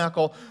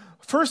tabernacle,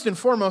 first and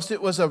foremost,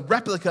 it was a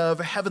replica of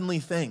heavenly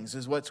things,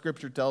 is what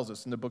Scripture tells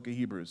us in the book of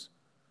Hebrews.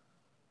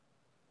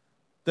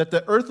 That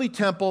the earthly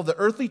temple, the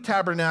earthly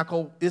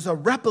tabernacle is a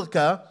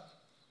replica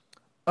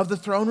of the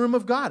throne room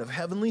of God, of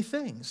heavenly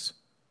things.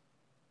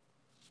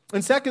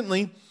 And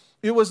secondly,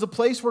 it was the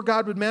place where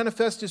God would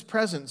manifest his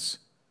presence.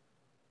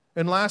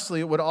 And lastly,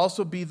 it would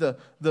also be the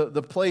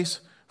place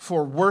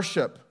for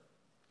worship,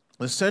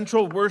 the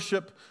central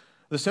worship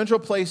the central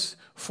place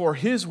for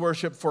his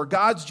worship, for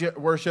God's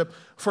worship,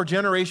 for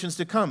generations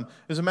to come.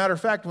 As a matter of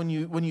fact, when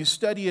you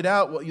study it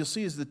out, what you'll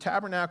see is the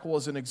tabernacle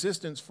was in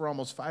existence for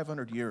almost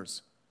 500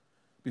 years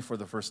before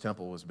the first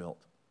temple was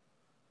built.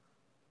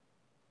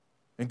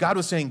 And God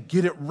was saying,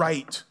 get it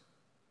right.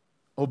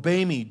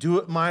 Obey me. Do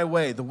it my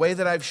way, the way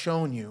that I've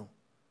shown you.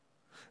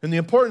 And the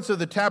importance of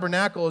the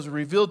tabernacle is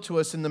revealed to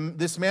us in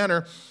this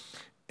manner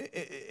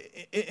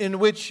in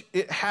which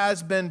it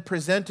has been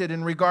presented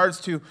in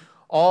regards to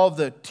all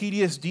the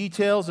tedious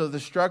details of the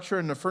structure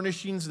and the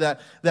furnishings that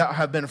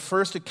have been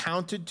first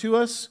accounted to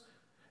us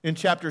in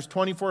chapters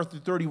 24 through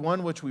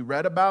 31, which we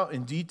read about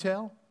in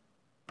detail.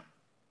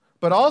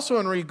 But also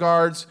in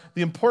regards,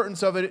 the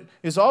importance of it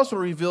is also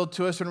revealed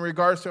to us in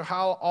regards to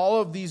how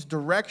all of these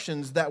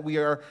directions that we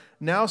are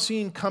now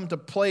seeing come to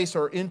place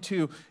or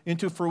into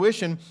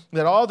fruition,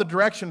 that all the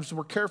directions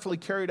were carefully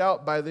carried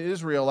out by the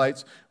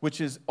Israelites, which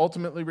is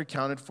ultimately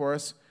recounted for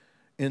us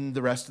in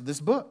the rest of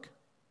this book.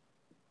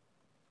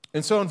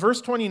 And so in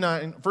verse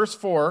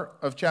 4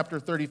 of chapter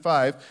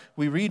 35,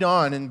 we read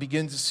on and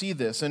begin to see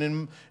this.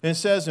 And it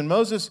says, and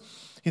Moses,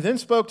 he then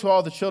spoke to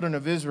all the children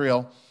of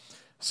Israel,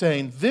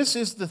 saying, this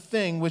is the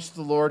thing which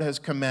the Lord has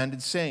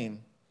commanded,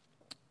 saying,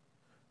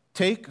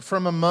 take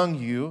from among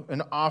you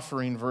an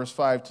offering, verse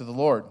 5, to the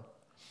Lord.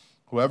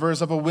 Whoever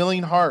is of a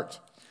willing heart,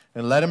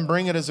 and let him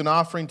bring it as an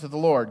offering to the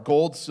Lord,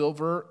 gold,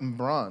 silver, and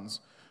bronze,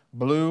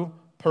 blue,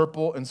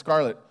 purple, and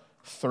scarlet,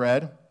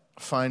 thread,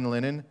 fine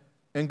linen,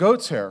 and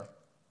goat's hair,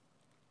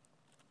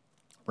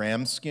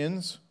 ram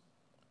skins,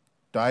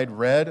 dyed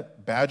red,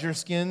 badger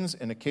skins,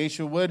 and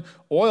acacia wood,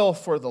 oil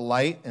for the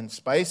light, and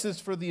spices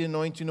for the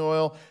anointing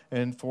oil,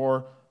 and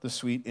for the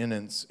sweet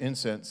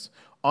incense,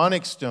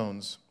 onyx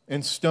stones,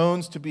 and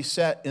stones to be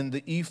set in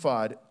the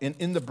ephod and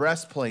in the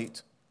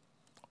breastplate.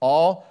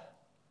 All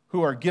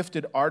who are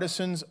gifted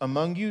artisans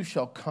among you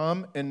shall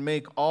come and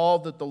make all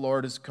that the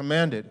Lord has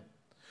commanded.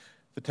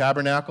 The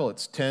tabernacle,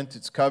 its tent,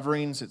 its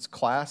coverings, its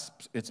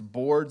clasps, its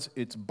boards,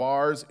 its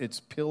bars, its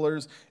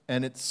pillars,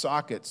 and its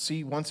sockets.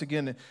 See, once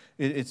again,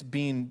 it's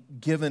being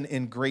given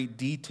in great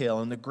detail.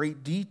 And the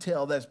great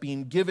detail that's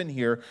being given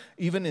here,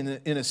 even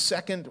in a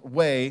second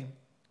way,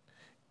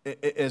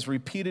 as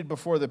repeated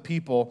before the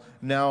people,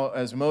 now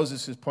as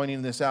Moses is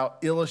pointing this out,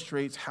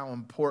 illustrates how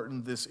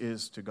important this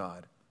is to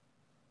God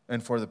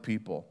and for the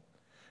people.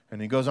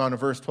 And he goes on to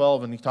verse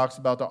 12, and he talks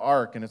about the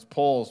ark and its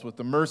poles with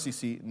the mercy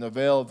seat and the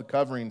veil of the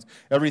coverings,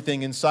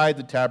 everything inside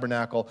the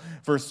tabernacle.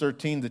 Verse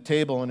 13, the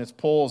table and its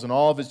poles and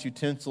all of its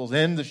utensils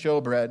and the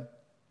showbread.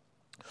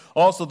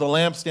 Also the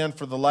lampstand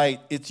for the light,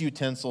 its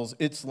utensils,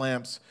 its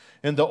lamps,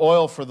 and the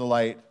oil for the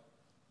light.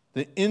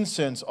 The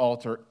incense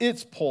altar,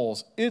 its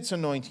poles, its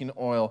anointing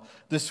oil,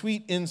 the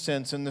sweet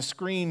incense, and the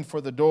screen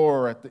for the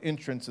door at the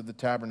entrance of the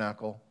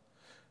tabernacle.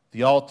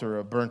 The altar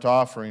of burnt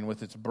offering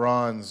with its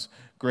bronze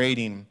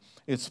grating,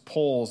 its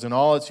poles and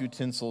all its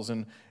utensils,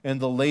 and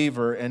the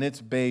laver and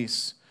its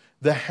base,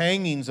 the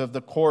hangings of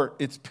the court,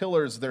 its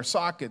pillars, their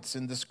sockets,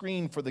 and the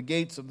screen for the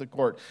gates of the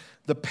court,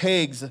 the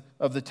pegs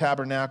of the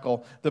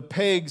tabernacle, the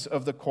pegs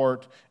of the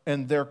court,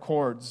 and their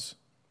cords,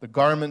 the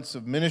garments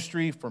of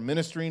ministry for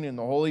ministering in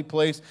the holy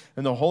place,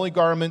 and the holy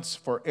garments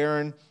for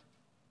Aaron,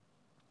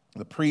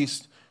 the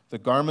priest, the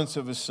garments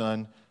of his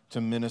son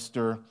to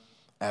minister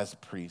as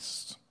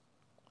priests.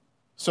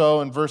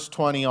 So in verse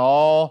 20,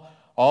 all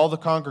the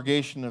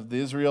congregation of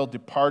Israel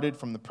departed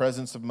from the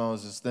presence of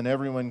Moses. Then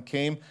everyone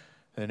came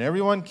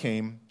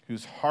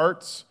whose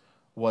hearts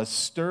was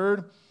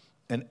stirred,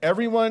 and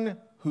everyone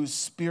whose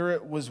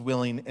spirit was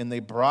willing, and they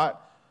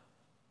brought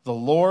the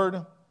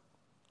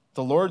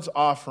Lord's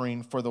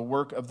offering for the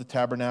work of the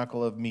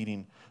tabernacle of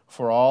meeting,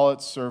 for all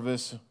its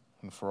service,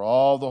 and for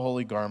all the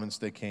holy garments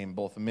they came,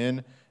 both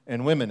men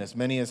and women, as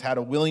many as had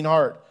a willing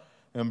heart,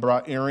 and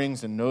brought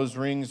earrings and nose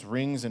rings,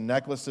 rings and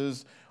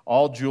necklaces,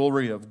 all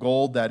jewelry of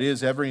gold, that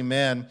is, every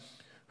man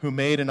who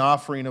made an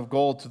offering of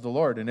gold to the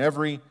Lord, and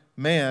every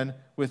man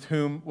with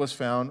whom was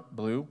found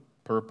blue,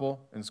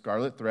 purple, and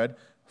scarlet thread,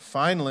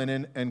 fine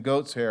linen and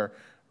goat's hair,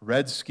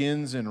 red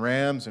skins and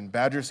rams and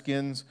badger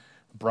skins,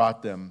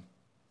 brought them.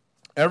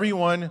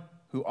 Everyone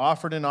who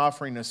offered an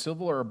offering of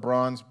silver or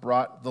bronze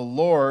brought the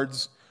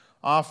Lord's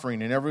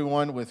offering, and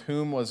everyone with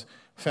whom was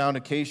found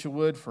acacia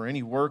wood for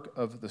any work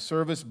of the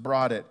service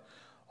brought it.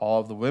 All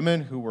of the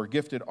women who were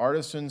gifted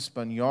artisans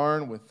spun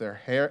yarn with their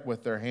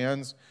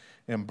hands,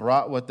 and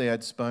brought what they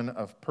had spun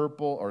of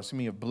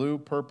blue,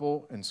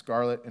 purple, and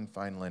scarlet, and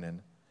fine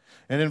linen.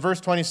 And in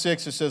verse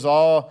 26 it says,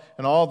 all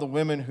the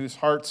women whose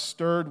hearts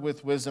stirred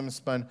with wisdom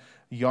spun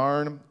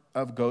yarn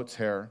of goat's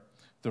hair.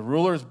 The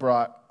rulers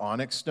brought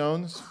onyx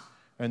stones,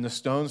 and the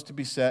stones to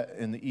be set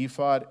in the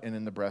ephod and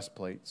in the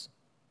breastplate,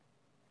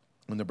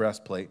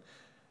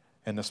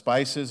 and the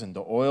spices and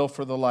the oil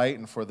for the light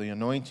and for the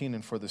anointing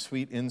and for the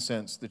sweet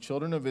incense. The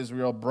children of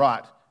Israel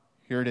brought,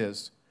 here it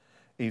is,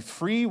 a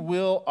free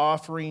will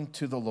offering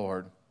to the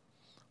Lord.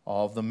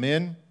 All of the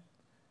men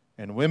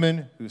and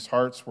women whose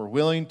hearts were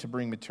willing to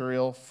bring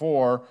material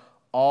for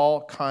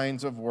all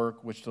kinds of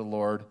work which the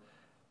Lord,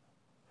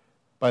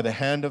 by the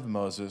hand of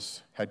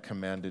Moses, had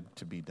commanded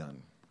to be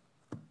done.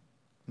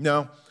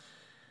 Now,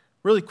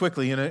 really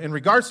quickly, in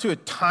regards to a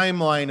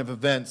timeline of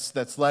events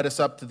that's led us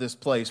up to this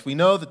place, we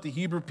know that the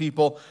Hebrew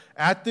people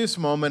at this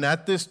moment,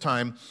 at this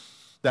time,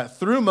 that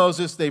through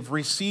Moses, they've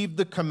received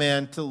the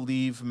command to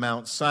leave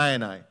Mount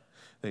Sinai.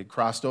 They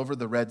crossed over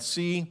the Red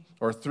Sea,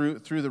 or through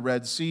the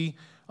Red Sea,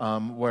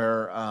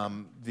 where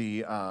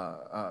the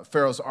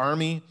Pharaoh's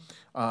army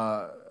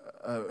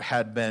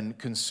had been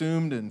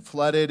consumed and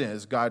flooded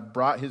as God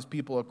brought his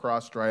people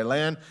across dry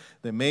land.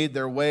 They made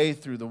their way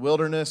through the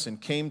wilderness and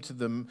came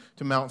to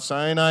Mount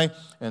Sinai,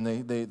 and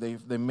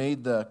they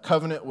made the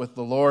covenant with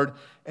the Lord,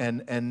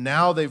 and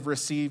now they've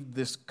received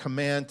this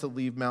command to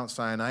leave Mount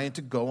Sinai and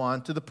to go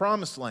on to the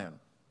Promised Land.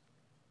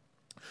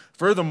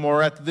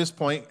 Furthermore, at this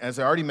point, as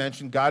I already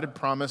mentioned, God had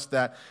promised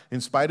that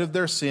in spite of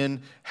their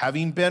sin,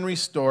 having been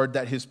restored,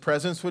 that his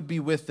presence would be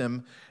with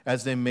them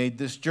as they made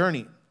this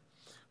journey.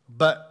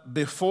 But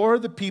before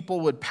the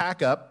people would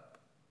pack up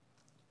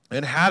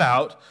and head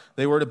out,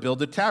 they were to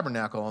build a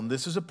tabernacle. And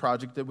this is a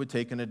project that would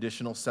take an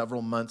additional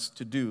several months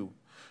to do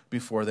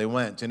before they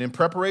went. And in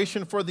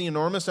preparation for the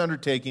enormous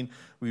undertaking,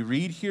 we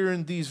read here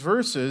in these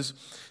verses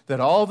that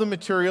all the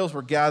materials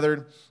were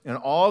gathered and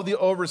all the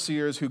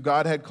overseers who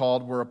God had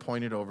called were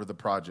appointed over the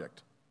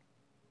project.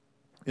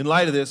 In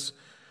light of this,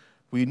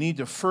 we need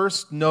to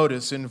first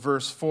notice in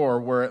verse 4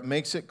 where it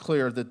makes it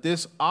clear that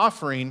this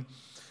offering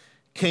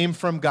came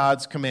from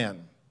God's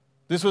command.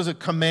 This was a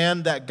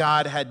command that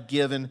God had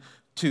given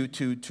to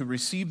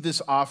receive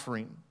this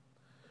offering,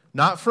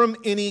 not from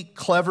any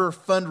clever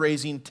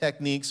fundraising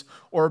techniques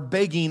or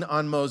begging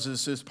on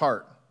Moses'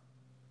 part.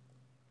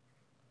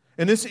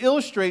 And this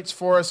illustrates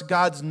for us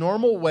God's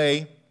normal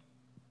way,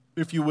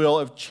 if you will,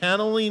 of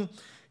channeling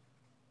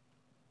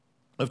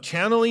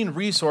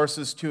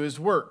resources to his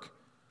work,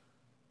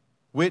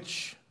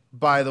 which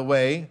is by the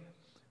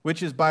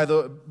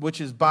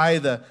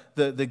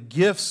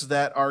gifts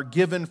that are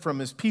given from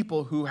his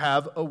people who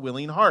have a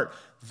willing heart.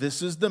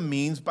 This is the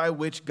means by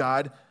which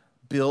God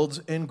builds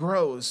and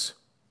grows.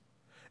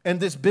 And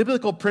this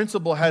biblical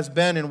principle has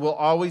been and will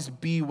always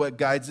be what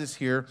guides us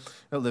here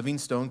at Living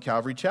Stone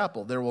Calvary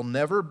Chapel. There will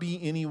never be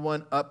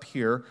anyone up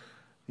here,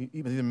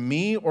 either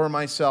me or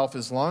myself,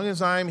 as long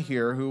as I'm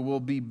here, who will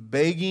be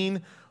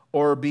begging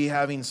or be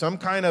having some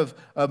kind of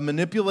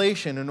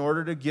manipulation in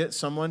order to get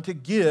someone to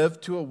give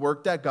to a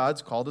work that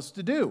God's called us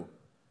to do.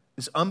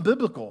 It's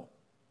unbiblical.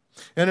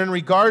 And in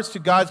regards to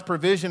God's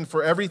provision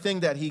for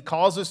everything that he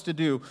calls us to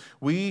do,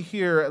 we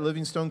here at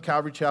Living Stone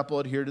Calvary Chapel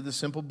adhere to the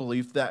simple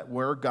belief that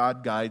where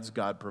God guides,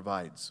 God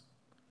provides.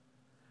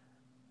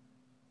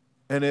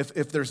 And if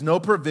there's no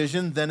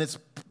provision, then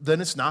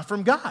it's not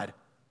from God.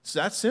 It's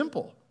that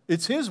simple.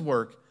 It's his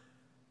work.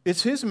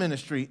 It's his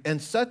ministry,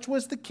 and such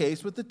was the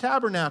case with the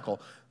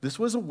tabernacle. This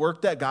was a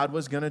work that God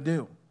was going to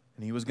do,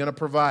 and he was going to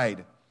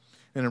provide.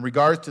 And in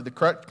regards to the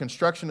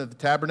construction of the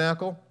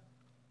tabernacle,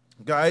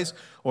 guys,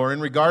 or in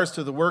regards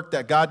to the work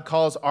that God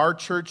calls our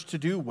church to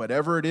do,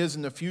 whatever it is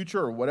in the future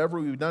or whatever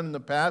we've done in the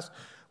past,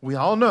 we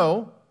all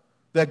know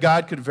that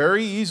God could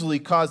very easily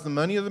cause the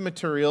money of the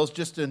materials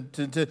just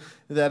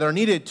that are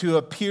needed to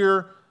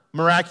appear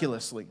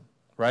miraculously,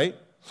 right?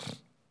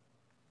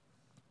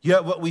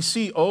 Yet what we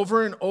see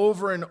over and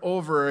over and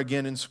over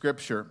again in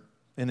Scripture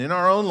and in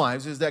our own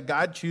lives is that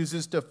God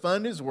chooses to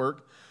fund his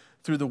work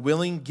through the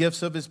willing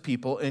gifts of his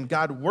people, and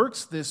God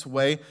works this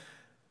way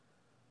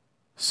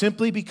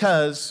simply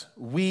because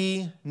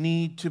we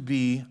need to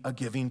be a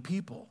giving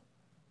people.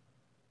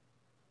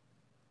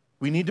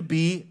 We need to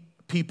be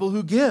people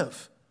who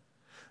give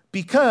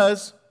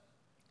because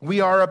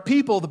we are a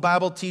people, the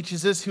Bible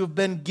teaches us, who have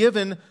been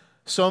given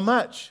so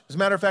much. As a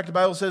matter of fact, the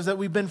Bible says that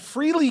we've been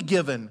freely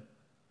given.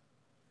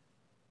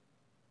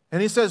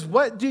 And he says,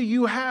 what do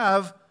you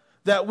have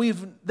that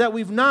we've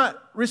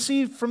not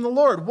received from the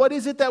Lord? What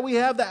is it that we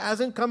have that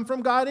hasn't come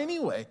from God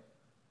anyway?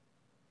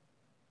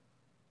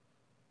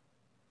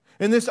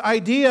 And this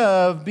idea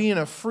of being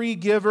a free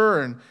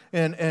giver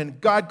and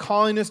God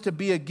calling us to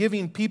be a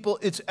giving people,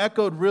 it's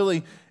echoed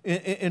really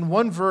in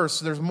one verse.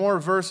 There's more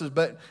verses,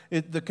 but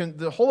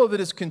the whole of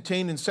it is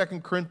contained in 2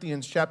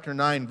 Corinthians chapter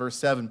 9, verse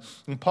 7.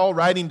 And Paul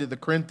writing to the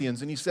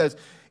Corinthians, and he says,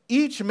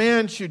 each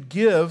man should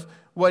give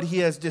what he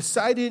has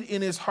decided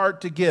in his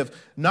heart to give,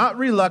 not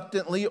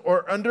reluctantly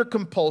or under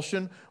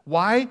compulsion.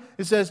 Why?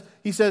 He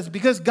says,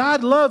 because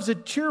God loves a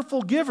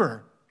cheerful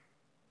giver.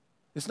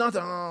 It's not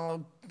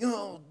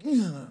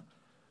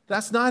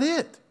that's not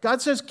it.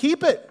 God says,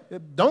 keep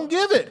it. Don't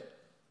give it.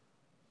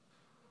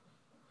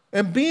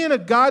 And being a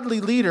godly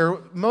leader,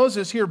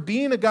 Moses here,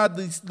 being a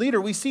godly leader,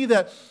 we see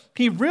that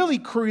he really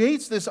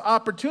creates this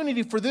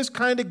opportunity for this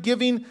kind of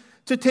giving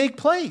to take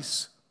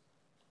place.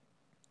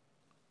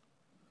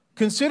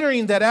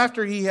 Considering that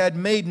after he had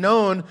made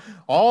known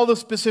all the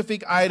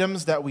specific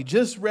items that we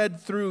just read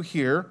through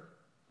here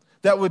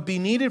that would be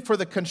needed for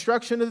the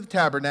construction of the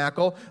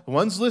tabernacle, the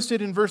ones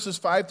listed in verses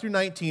 5 through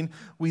 19,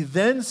 we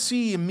then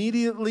see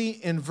immediately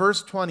in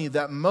verse 20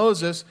 that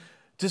Moses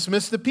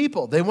dismissed the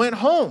people. They went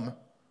home.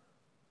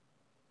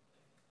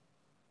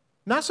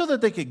 Not so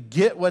that they could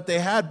get what they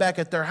had back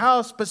at their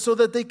house, but so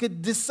that they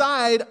could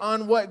decide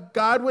on what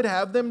God would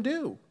have them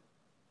do.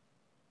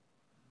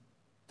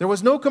 There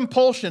was no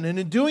compulsion, and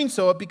in doing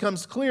so, it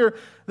becomes clear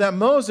that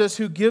Moses,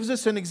 who gives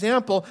us an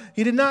example,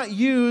 he did not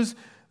use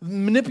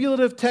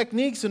manipulative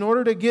techniques in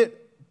order to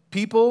get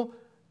people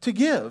to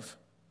give.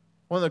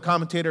 One of the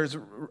commentators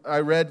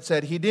I read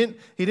said he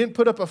didn't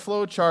put up a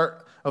flow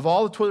chart of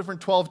all the different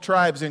 12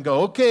 tribes and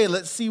go, okay,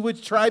 let's see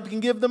which tribe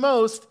can give the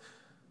most.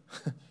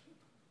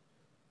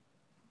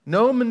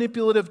 No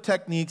manipulative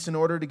techniques in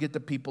order to get the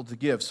people to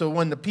give. So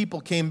when the people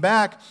came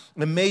back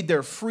and made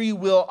their free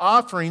will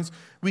offerings,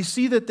 we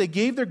see that they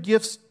gave their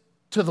gifts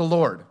to the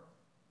Lord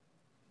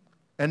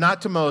and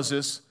not to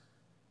Moses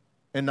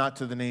and not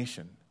to the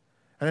nation.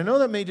 And I know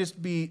that may just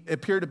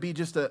appear to be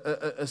just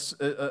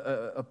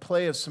a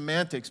play of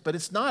semantics, but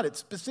it's not. It's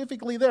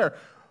specifically there.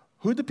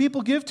 Who'd the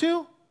people give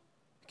to?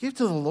 Give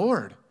to the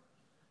Lord.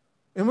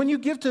 And when you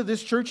give to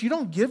this church, you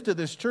don't give to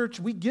this church.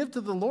 We give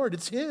to the Lord.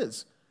 It's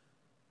His.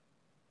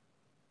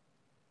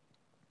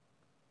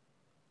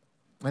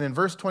 And in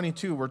verse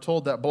 22, we're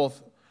told that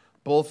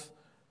both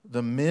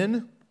the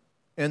men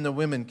and the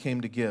women came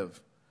to give.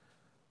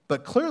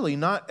 But clearly,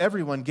 not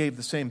everyone gave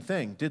the same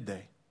thing, did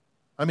they?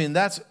 I mean,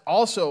 that's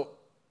also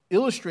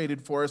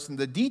illustrated for us in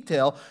the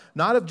detail,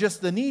 not of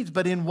just the needs,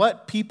 but in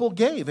what people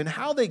gave and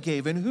how they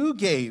gave and who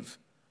gave.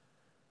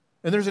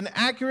 And there's an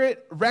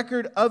accurate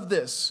record of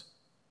this.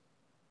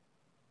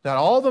 That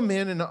all the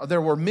men, and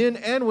there were men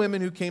and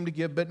women who came to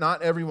give, but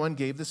not everyone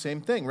gave the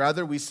same thing.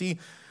 Rather, we see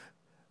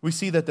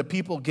that the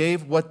people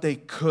gave what they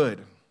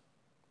could.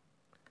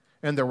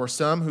 And there were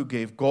some who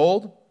gave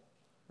gold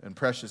and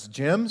precious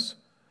gems.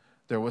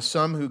 There was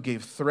some who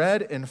gave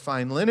thread and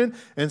fine linen.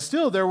 And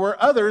still there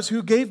were others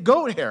who gave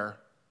goat hair.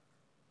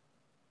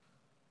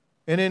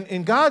 And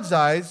in God's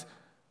eyes,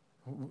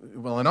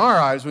 well, in our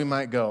eyes, we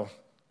might go,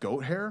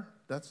 goat hair?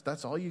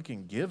 That's all you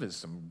can give is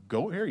some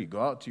goat hair? You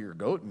go out to your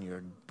goat and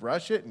you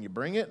brush it and you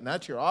bring it and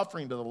that's your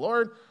offering to the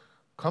Lord?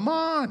 Come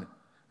on.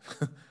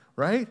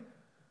 Right?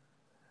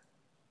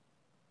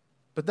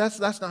 But that's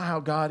not how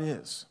God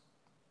is.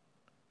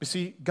 You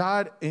see,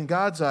 in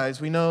God's eyes,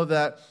 we know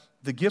that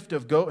the gift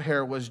of goat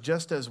hair was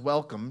just as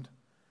welcomed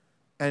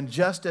and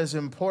just as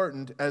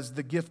important as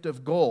the gift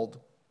of gold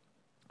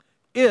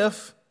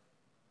if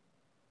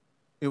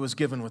it was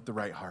given with the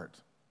right heart.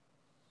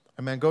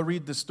 I mean, go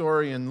read the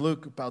story in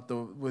Luke about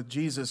with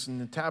Jesus in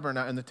the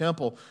tabernacle in the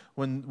temple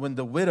when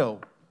the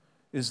widow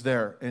is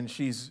there and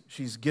she's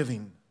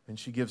giving and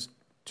she gives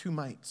 2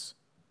 mites.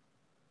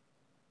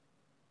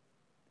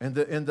 And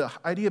the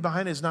idea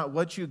behind it is not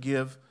what you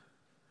give,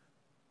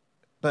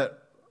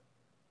 but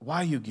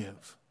why you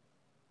give.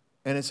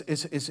 And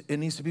it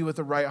needs to be with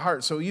the right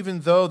heart. So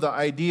even though the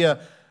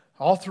idea,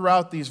 all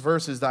throughout these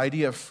verses, the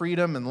idea of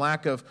freedom and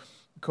lack of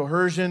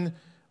coercion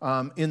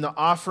in the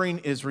offering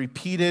is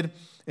repeated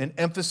and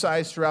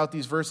emphasized throughout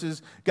these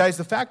verses. Guys,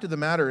 the fact of the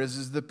matter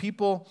is the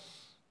people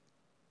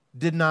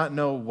did not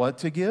know what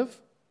to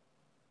give,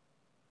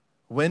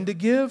 when to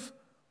give,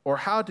 or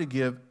how to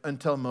give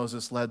until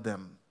Moses led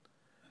them.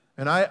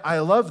 And I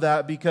love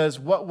that because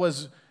what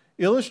was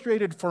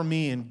illustrated for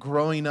me in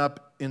growing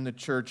up in the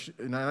church,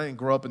 and I didn't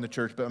grow up in the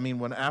church, but I mean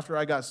after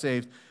I got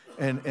saved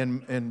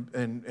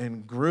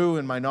and grew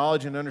in my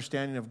knowledge and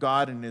understanding of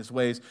God and His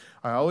ways,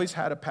 I always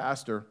had a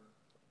pastor,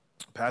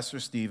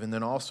 Pastor Steve, and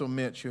then also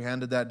Mitch, who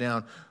handed that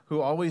down,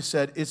 who always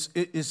said,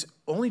 it's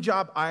only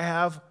job I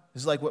have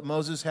is like what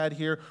Moses had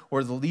here,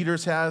 or the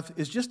leaders have,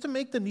 is just to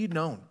make the need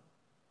known.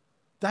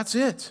 That's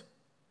it.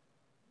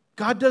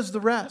 God does the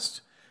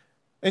rest.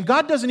 And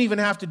God doesn't even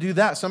have to do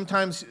that.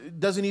 Sometimes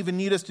doesn't even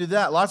need us to do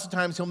that. Lots of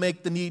times He'll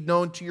make the need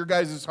known to your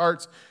guys'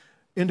 hearts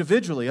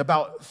individually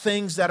about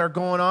things that are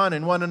going on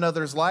in one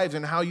another's lives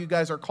and how you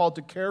guys are called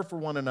to care for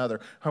one another,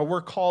 how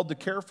we're called to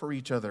care for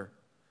each other.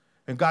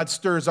 And God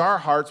stirs our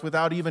hearts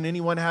without even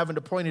anyone having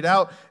to point it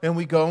out, and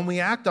we go and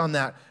we act on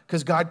that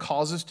because God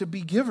calls us to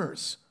be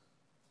givers.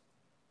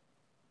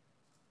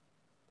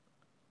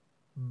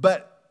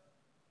 But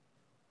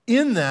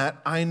in that,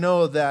 I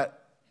know that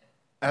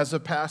as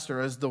a pastor,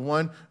 as the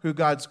one who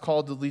God's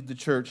called to lead the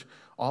church,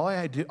 all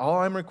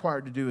I'm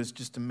required to do is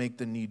just to make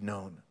the need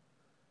known.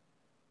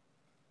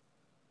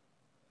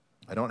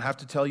 I don't have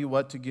to tell you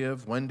what to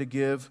give, when to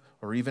give,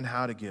 or even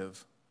how to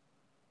give.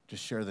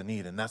 Just share the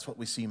need. And that's what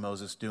we see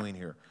Moses doing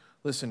here.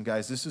 Listen,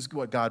 guys, this is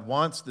what God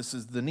wants. This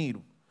is the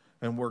need.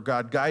 And where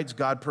God guides,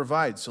 God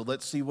provides. So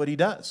let's see what He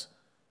does.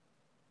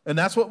 And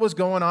that's what was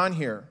going on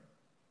here.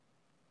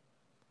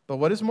 But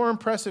what is more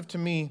impressive to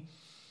me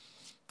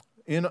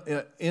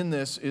in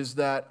this is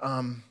that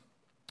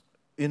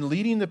in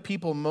leading the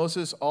people,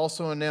 Moses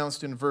also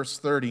announced in verse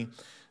 30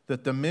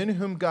 that the men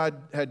whom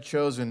God had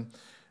chosen,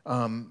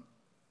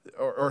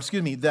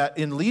 that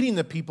in leading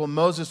the people,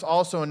 Moses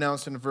also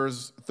announced in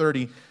verse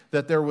 30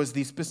 that there was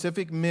these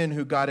specific men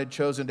who God had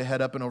chosen to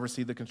head up and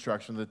oversee the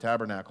construction of the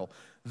tabernacle.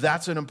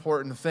 That's an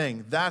important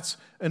thing. That's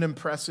an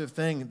impressive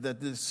thing that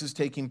this is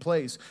taking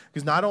place.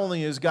 Because not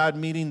only is God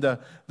meeting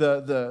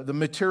the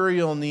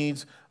material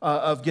needs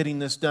of getting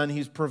this done,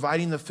 he's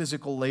providing the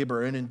physical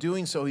labor. And in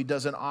doing so, he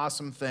does an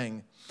awesome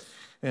thing.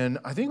 And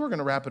I think we're going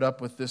to wrap it up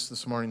with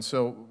this morning.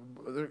 So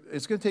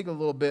it's going to take a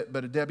little bit,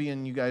 but Debbie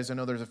and you guys, I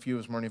know there's a few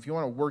this morning. If you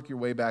want to work your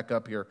way back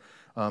up here,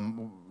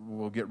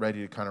 we'll get ready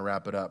to kind of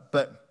wrap it up.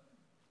 But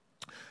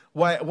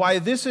why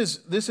this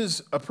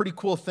is a pretty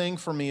cool thing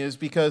for me is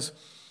because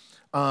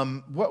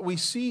what we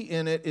see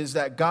in it is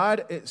that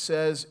God, it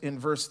says in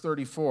verse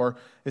 34,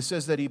 it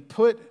says that he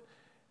put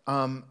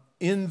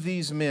in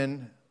these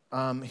men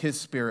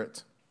his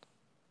Spirit,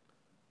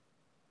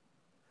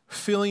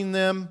 filling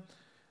them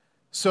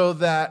so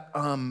that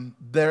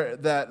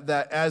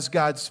that as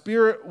God's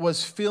Spirit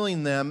was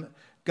filling them,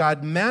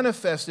 God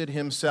manifested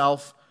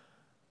himself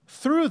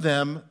through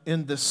them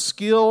in the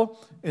skill,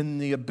 in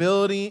the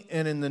ability,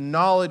 and in the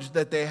knowledge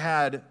that they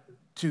had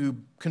to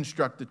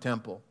construct the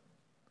temple,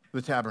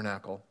 the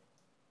tabernacle.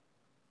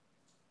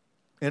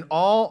 In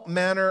all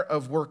manner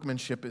of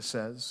workmanship, it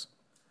says.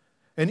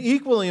 And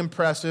equally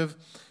impressive,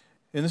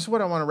 and this is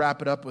what I want to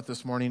wrap it up with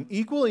this morning,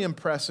 equally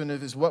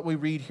impressive is what we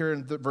read here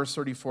in verse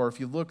 34.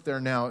 If you look there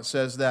now, it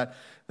says that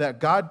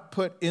God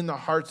put in the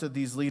hearts of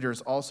these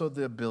leaders also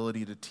the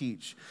ability to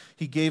teach.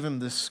 He gave them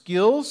the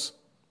skills,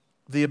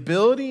 the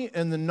ability,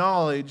 and the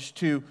knowledge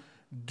to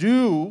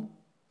do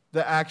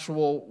the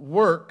actual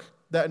work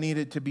that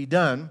needed to be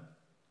done,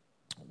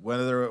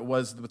 whether it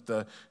was with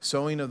the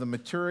sewing of the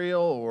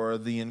material or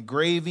the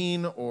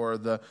engraving or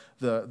the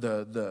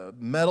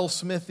metal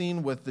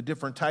smithing with the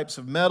different types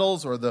of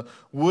metals or the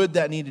wood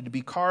that needed to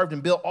be carved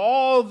and built,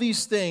 all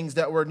these things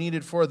that were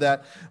needed for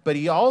that. But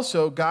he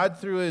also, God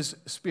through his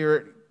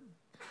Spirit,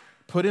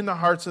 put in the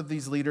hearts of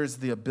these leaders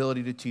the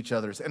ability to teach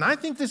others. And I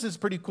think this is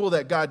pretty cool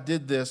that God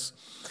did this,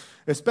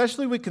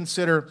 especially we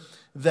consider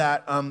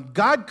that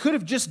God could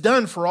have just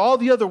done for all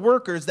the other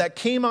workers that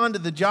came onto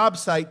the job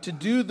site to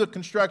do the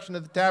construction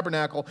of the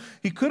tabernacle.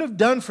 He could have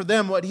done for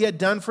them what he had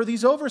done for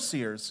these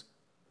overseers,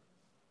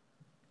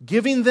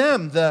 giving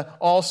them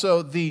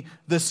also the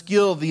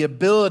skill, the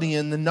ability,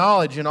 and the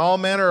knowledge and all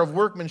manner of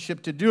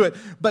workmanship to do it.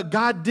 But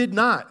God did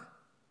not.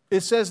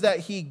 It says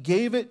that he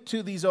gave it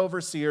to these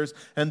overseers,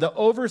 and the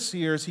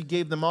overseers, he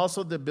gave them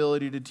also the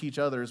ability to teach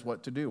others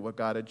what to do, what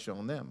God had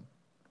shown them.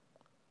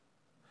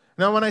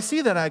 Now, when I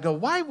see that, I go,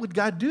 why would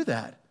God do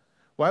that?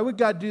 Why would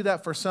God do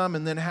that for some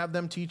and then have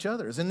them teach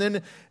others? And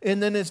then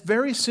it's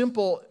very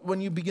simple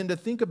when you begin to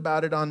think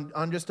about it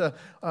on just a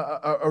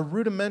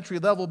rudimentary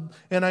level.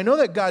 And I know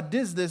that God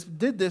did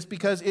this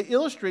because it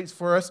illustrates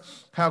for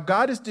us how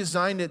God has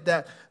designed it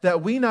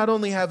that we not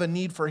only have a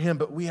need for him,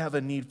 but we have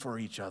a need for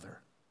each other.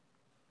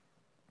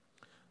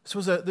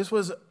 This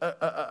was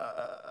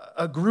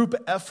a group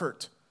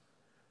effort.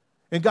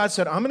 And God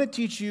said, I'm going to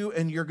teach you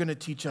and you're going to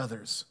teach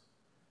others.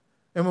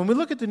 And when we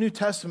look at the New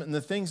Testament and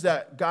the things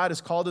that God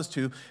has called us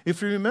to,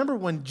 if you remember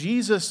when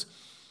Jesus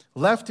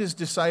left his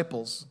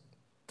disciples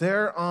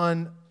there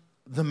on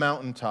the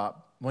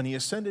mountaintop, when he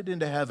ascended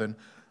into heaven,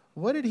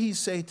 what did he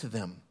say to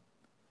them?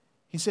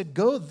 He said,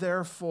 go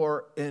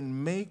therefore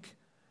and make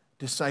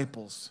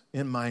disciples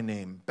in my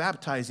name,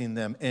 baptizing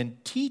them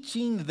and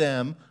teaching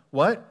them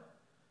what?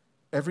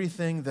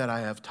 Everything that I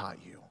have taught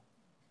you.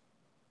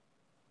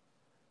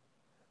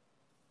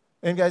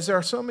 And guys, there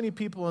are so many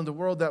people in the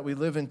world that we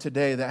live in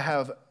today that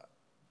have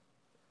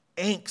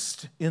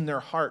angst in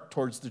their heart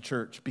towards the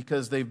church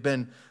because they've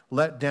been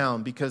let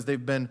down, because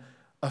they've been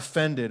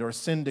offended or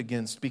sinned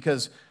against,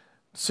 because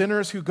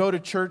sinners who go to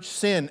church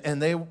sin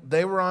and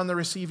they were on the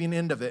receiving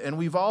end of it. And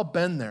we've all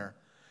been there.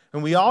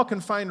 And we all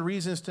can find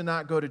reasons to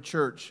not go to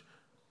church,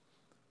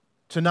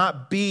 to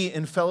not be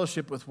in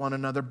fellowship with one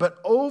another. But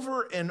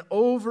over and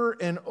over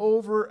and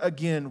over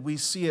again, we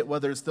see it,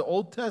 whether it's the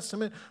Old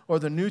Testament or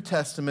the New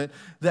Testament,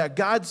 that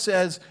God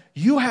says,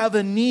 you have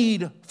a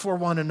need for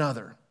one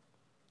another.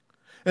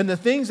 And the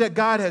things that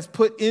God has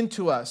put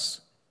into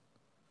us,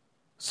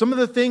 some of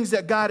the things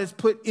that God has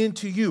put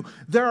into you,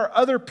 there are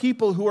other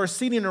people who are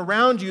sitting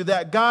around you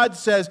that God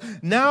says,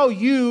 now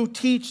you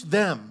teach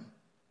them.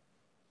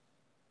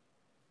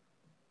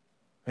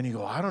 And you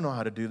go, I don't know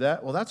how to do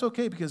that. Well, that's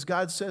okay because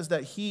God says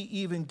that he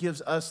even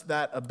gives us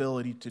that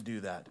ability to do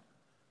that.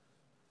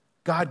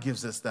 God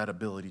gives us that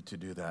ability to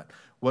do that.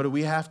 What do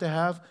we have to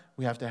have?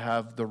 We have to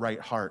have the right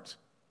heart,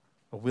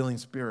 a willing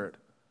spirit,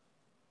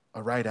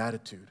 a right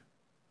attitude.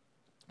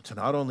 To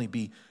not only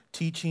be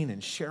teaching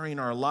and sharing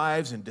our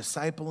lives and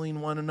discipling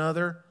one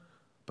another,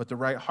 but the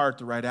right heart,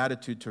 the right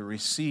attitude to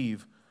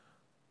receive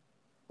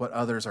what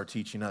others are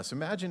teaching us.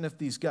 Imagine if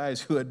these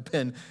guys who had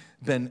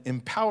been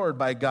empowered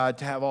by God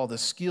to have all the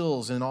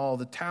skills and all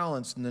the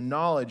talents and the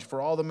knowledge for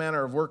all the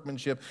manner of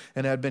workmanship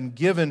and had been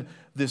given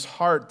this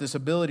heart, this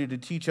ability to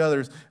teach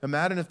others.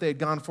 Imagine if they had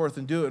gone forth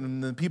and do it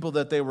and the people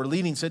that they were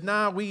leading said,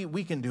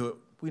 we can do it.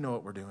 We know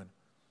what we're doing.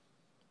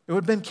 It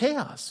would have been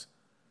chaos.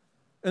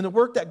 And the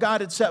work that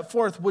God had set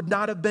forth would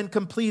not have been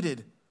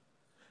completed.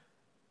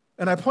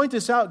 And I point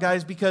this out,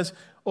 guys, because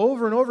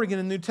over and over again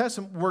in the New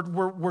Testament,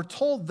 we're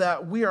told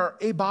that we are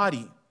a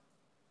body,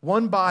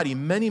 one body,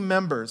 many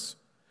members.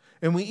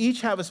 And we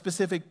each have a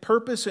specific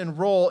purpose and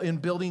role in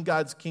building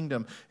God's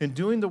kingdom and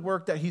doing the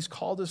work that he's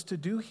called us to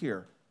do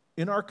here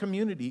in our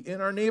community,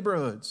 in our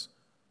neighborhoods,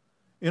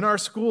 in our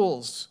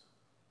schools.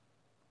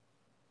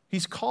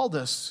 He's called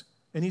us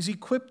and he's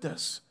equipped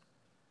us.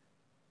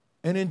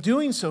 And in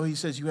doing so, he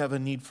says you have a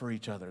need for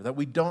each other, that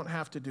we don't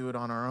have to do it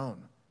on our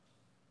own.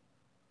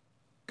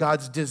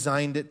 God's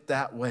designed it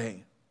that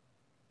way.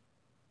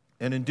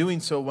 And in doing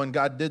so, when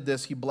God did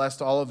this, he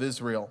blessed all of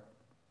Israel,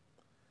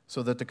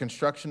 so that the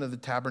construction of the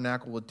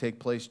tabernacle would take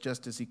place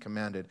just as he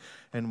commanded.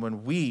 And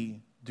when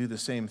we do the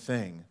same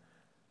thing,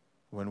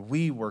 when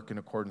we work in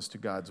accordance to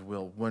God's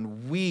will,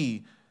 when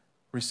we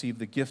receive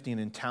the gifting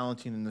and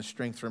talenting and the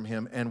strength from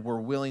him, and we're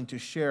willing to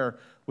share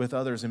with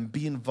others and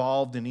be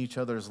involved in each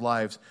other's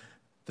lives,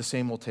 the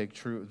same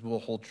will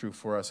hold true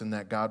for us, and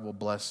that God will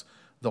bless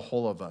the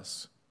whole of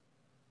us.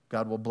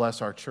 God will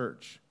bless our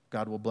church.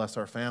 God will bless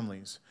our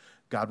families.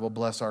 God will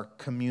bless our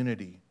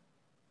community,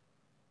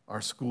 our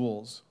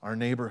schools, our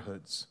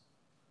neighborhoods,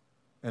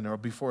 and there will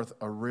be forth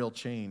a real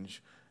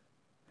change,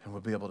 and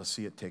we'll be able to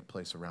see it take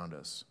place around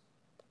us.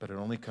 But it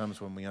only comes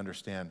when we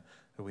understand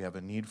that we have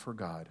a need for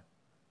God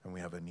and we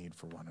have a need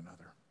for one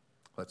another.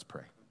 Let's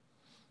pray.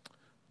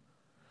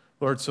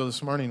 Lord, so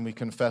this morning we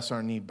confess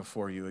our need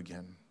before you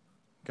again.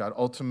 God,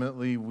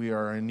 ultimately we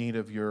are in need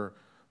of your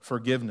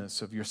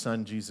forgiveness, of your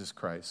Son, Jesus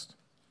Christ,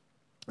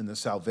 and the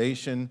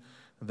salvation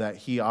that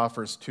he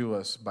offers to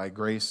us by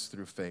grace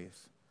through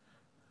faith.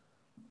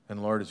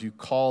 And Lord, as you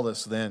call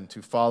us then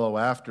to follow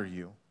after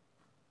you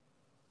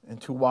and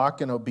to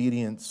walk in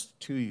obedience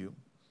to you,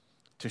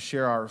 to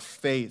share our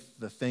faith,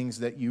 the things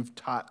that you've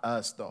taught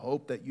us, the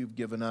hope that you've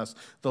given us,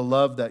 the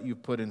love that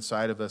you've put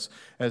inside of us.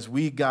 As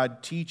we,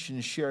 God, teach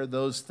and share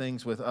those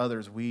things with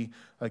others, we,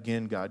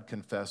 again, God,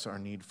 confess our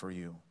need for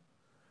you.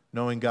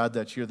 Knowing, God,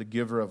 that you're the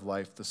giver of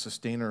life, the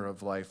sustainer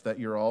of life, that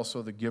you're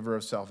also the giver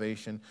of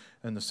salvation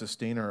and the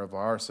sustainer of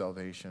our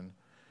salvation.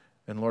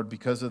 And Lord,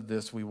 because of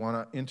this, we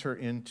want to enter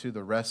into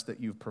the rest that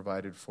you've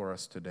provided for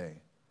us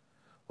today.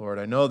 Lord,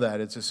 I know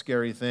that it's a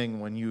scary thing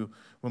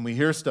when we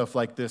hear stuff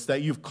like this,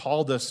 that you've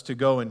called us to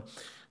go and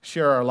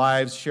share our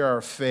lives, share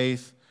our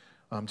faith,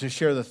 to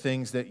share the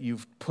things that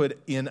you've put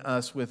in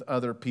us with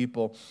other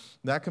people.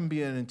 That can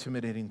be an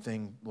intimidating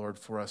thing, Lord,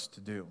 for us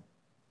to do.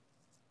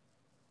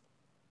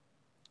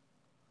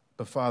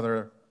 But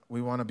Father,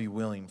 we want to be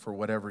willing for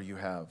whatever you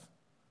have.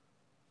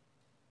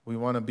 We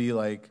want to be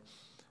like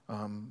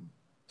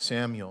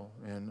Samuel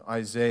and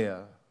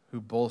Isaiah,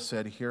 who both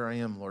said, "Here I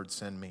am, Lord,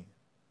 send me."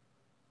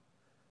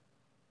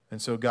 And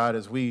so, God,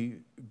 as we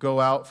go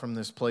out from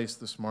this place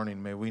this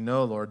morning, may we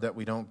know, Lord, that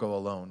we don't go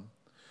alone,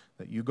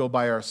 that you go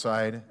by our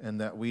side,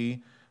 and that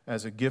we,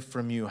 as a gift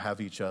from you,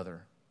 have each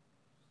other.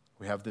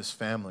 We have this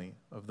family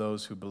of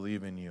those who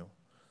believe in you,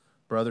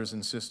 brothers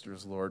and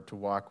sisters, Lord, to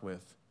walk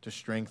with, to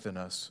strengthen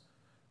us,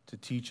 to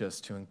teach us,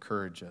 to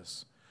encourage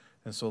us.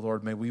 And so,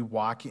 Lord, may we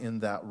walk in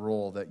that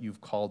role that you've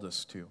called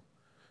us to.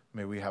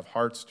 May we have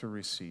hearts to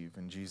receive.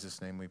 In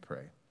Jesus' name we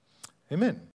pray. Amen.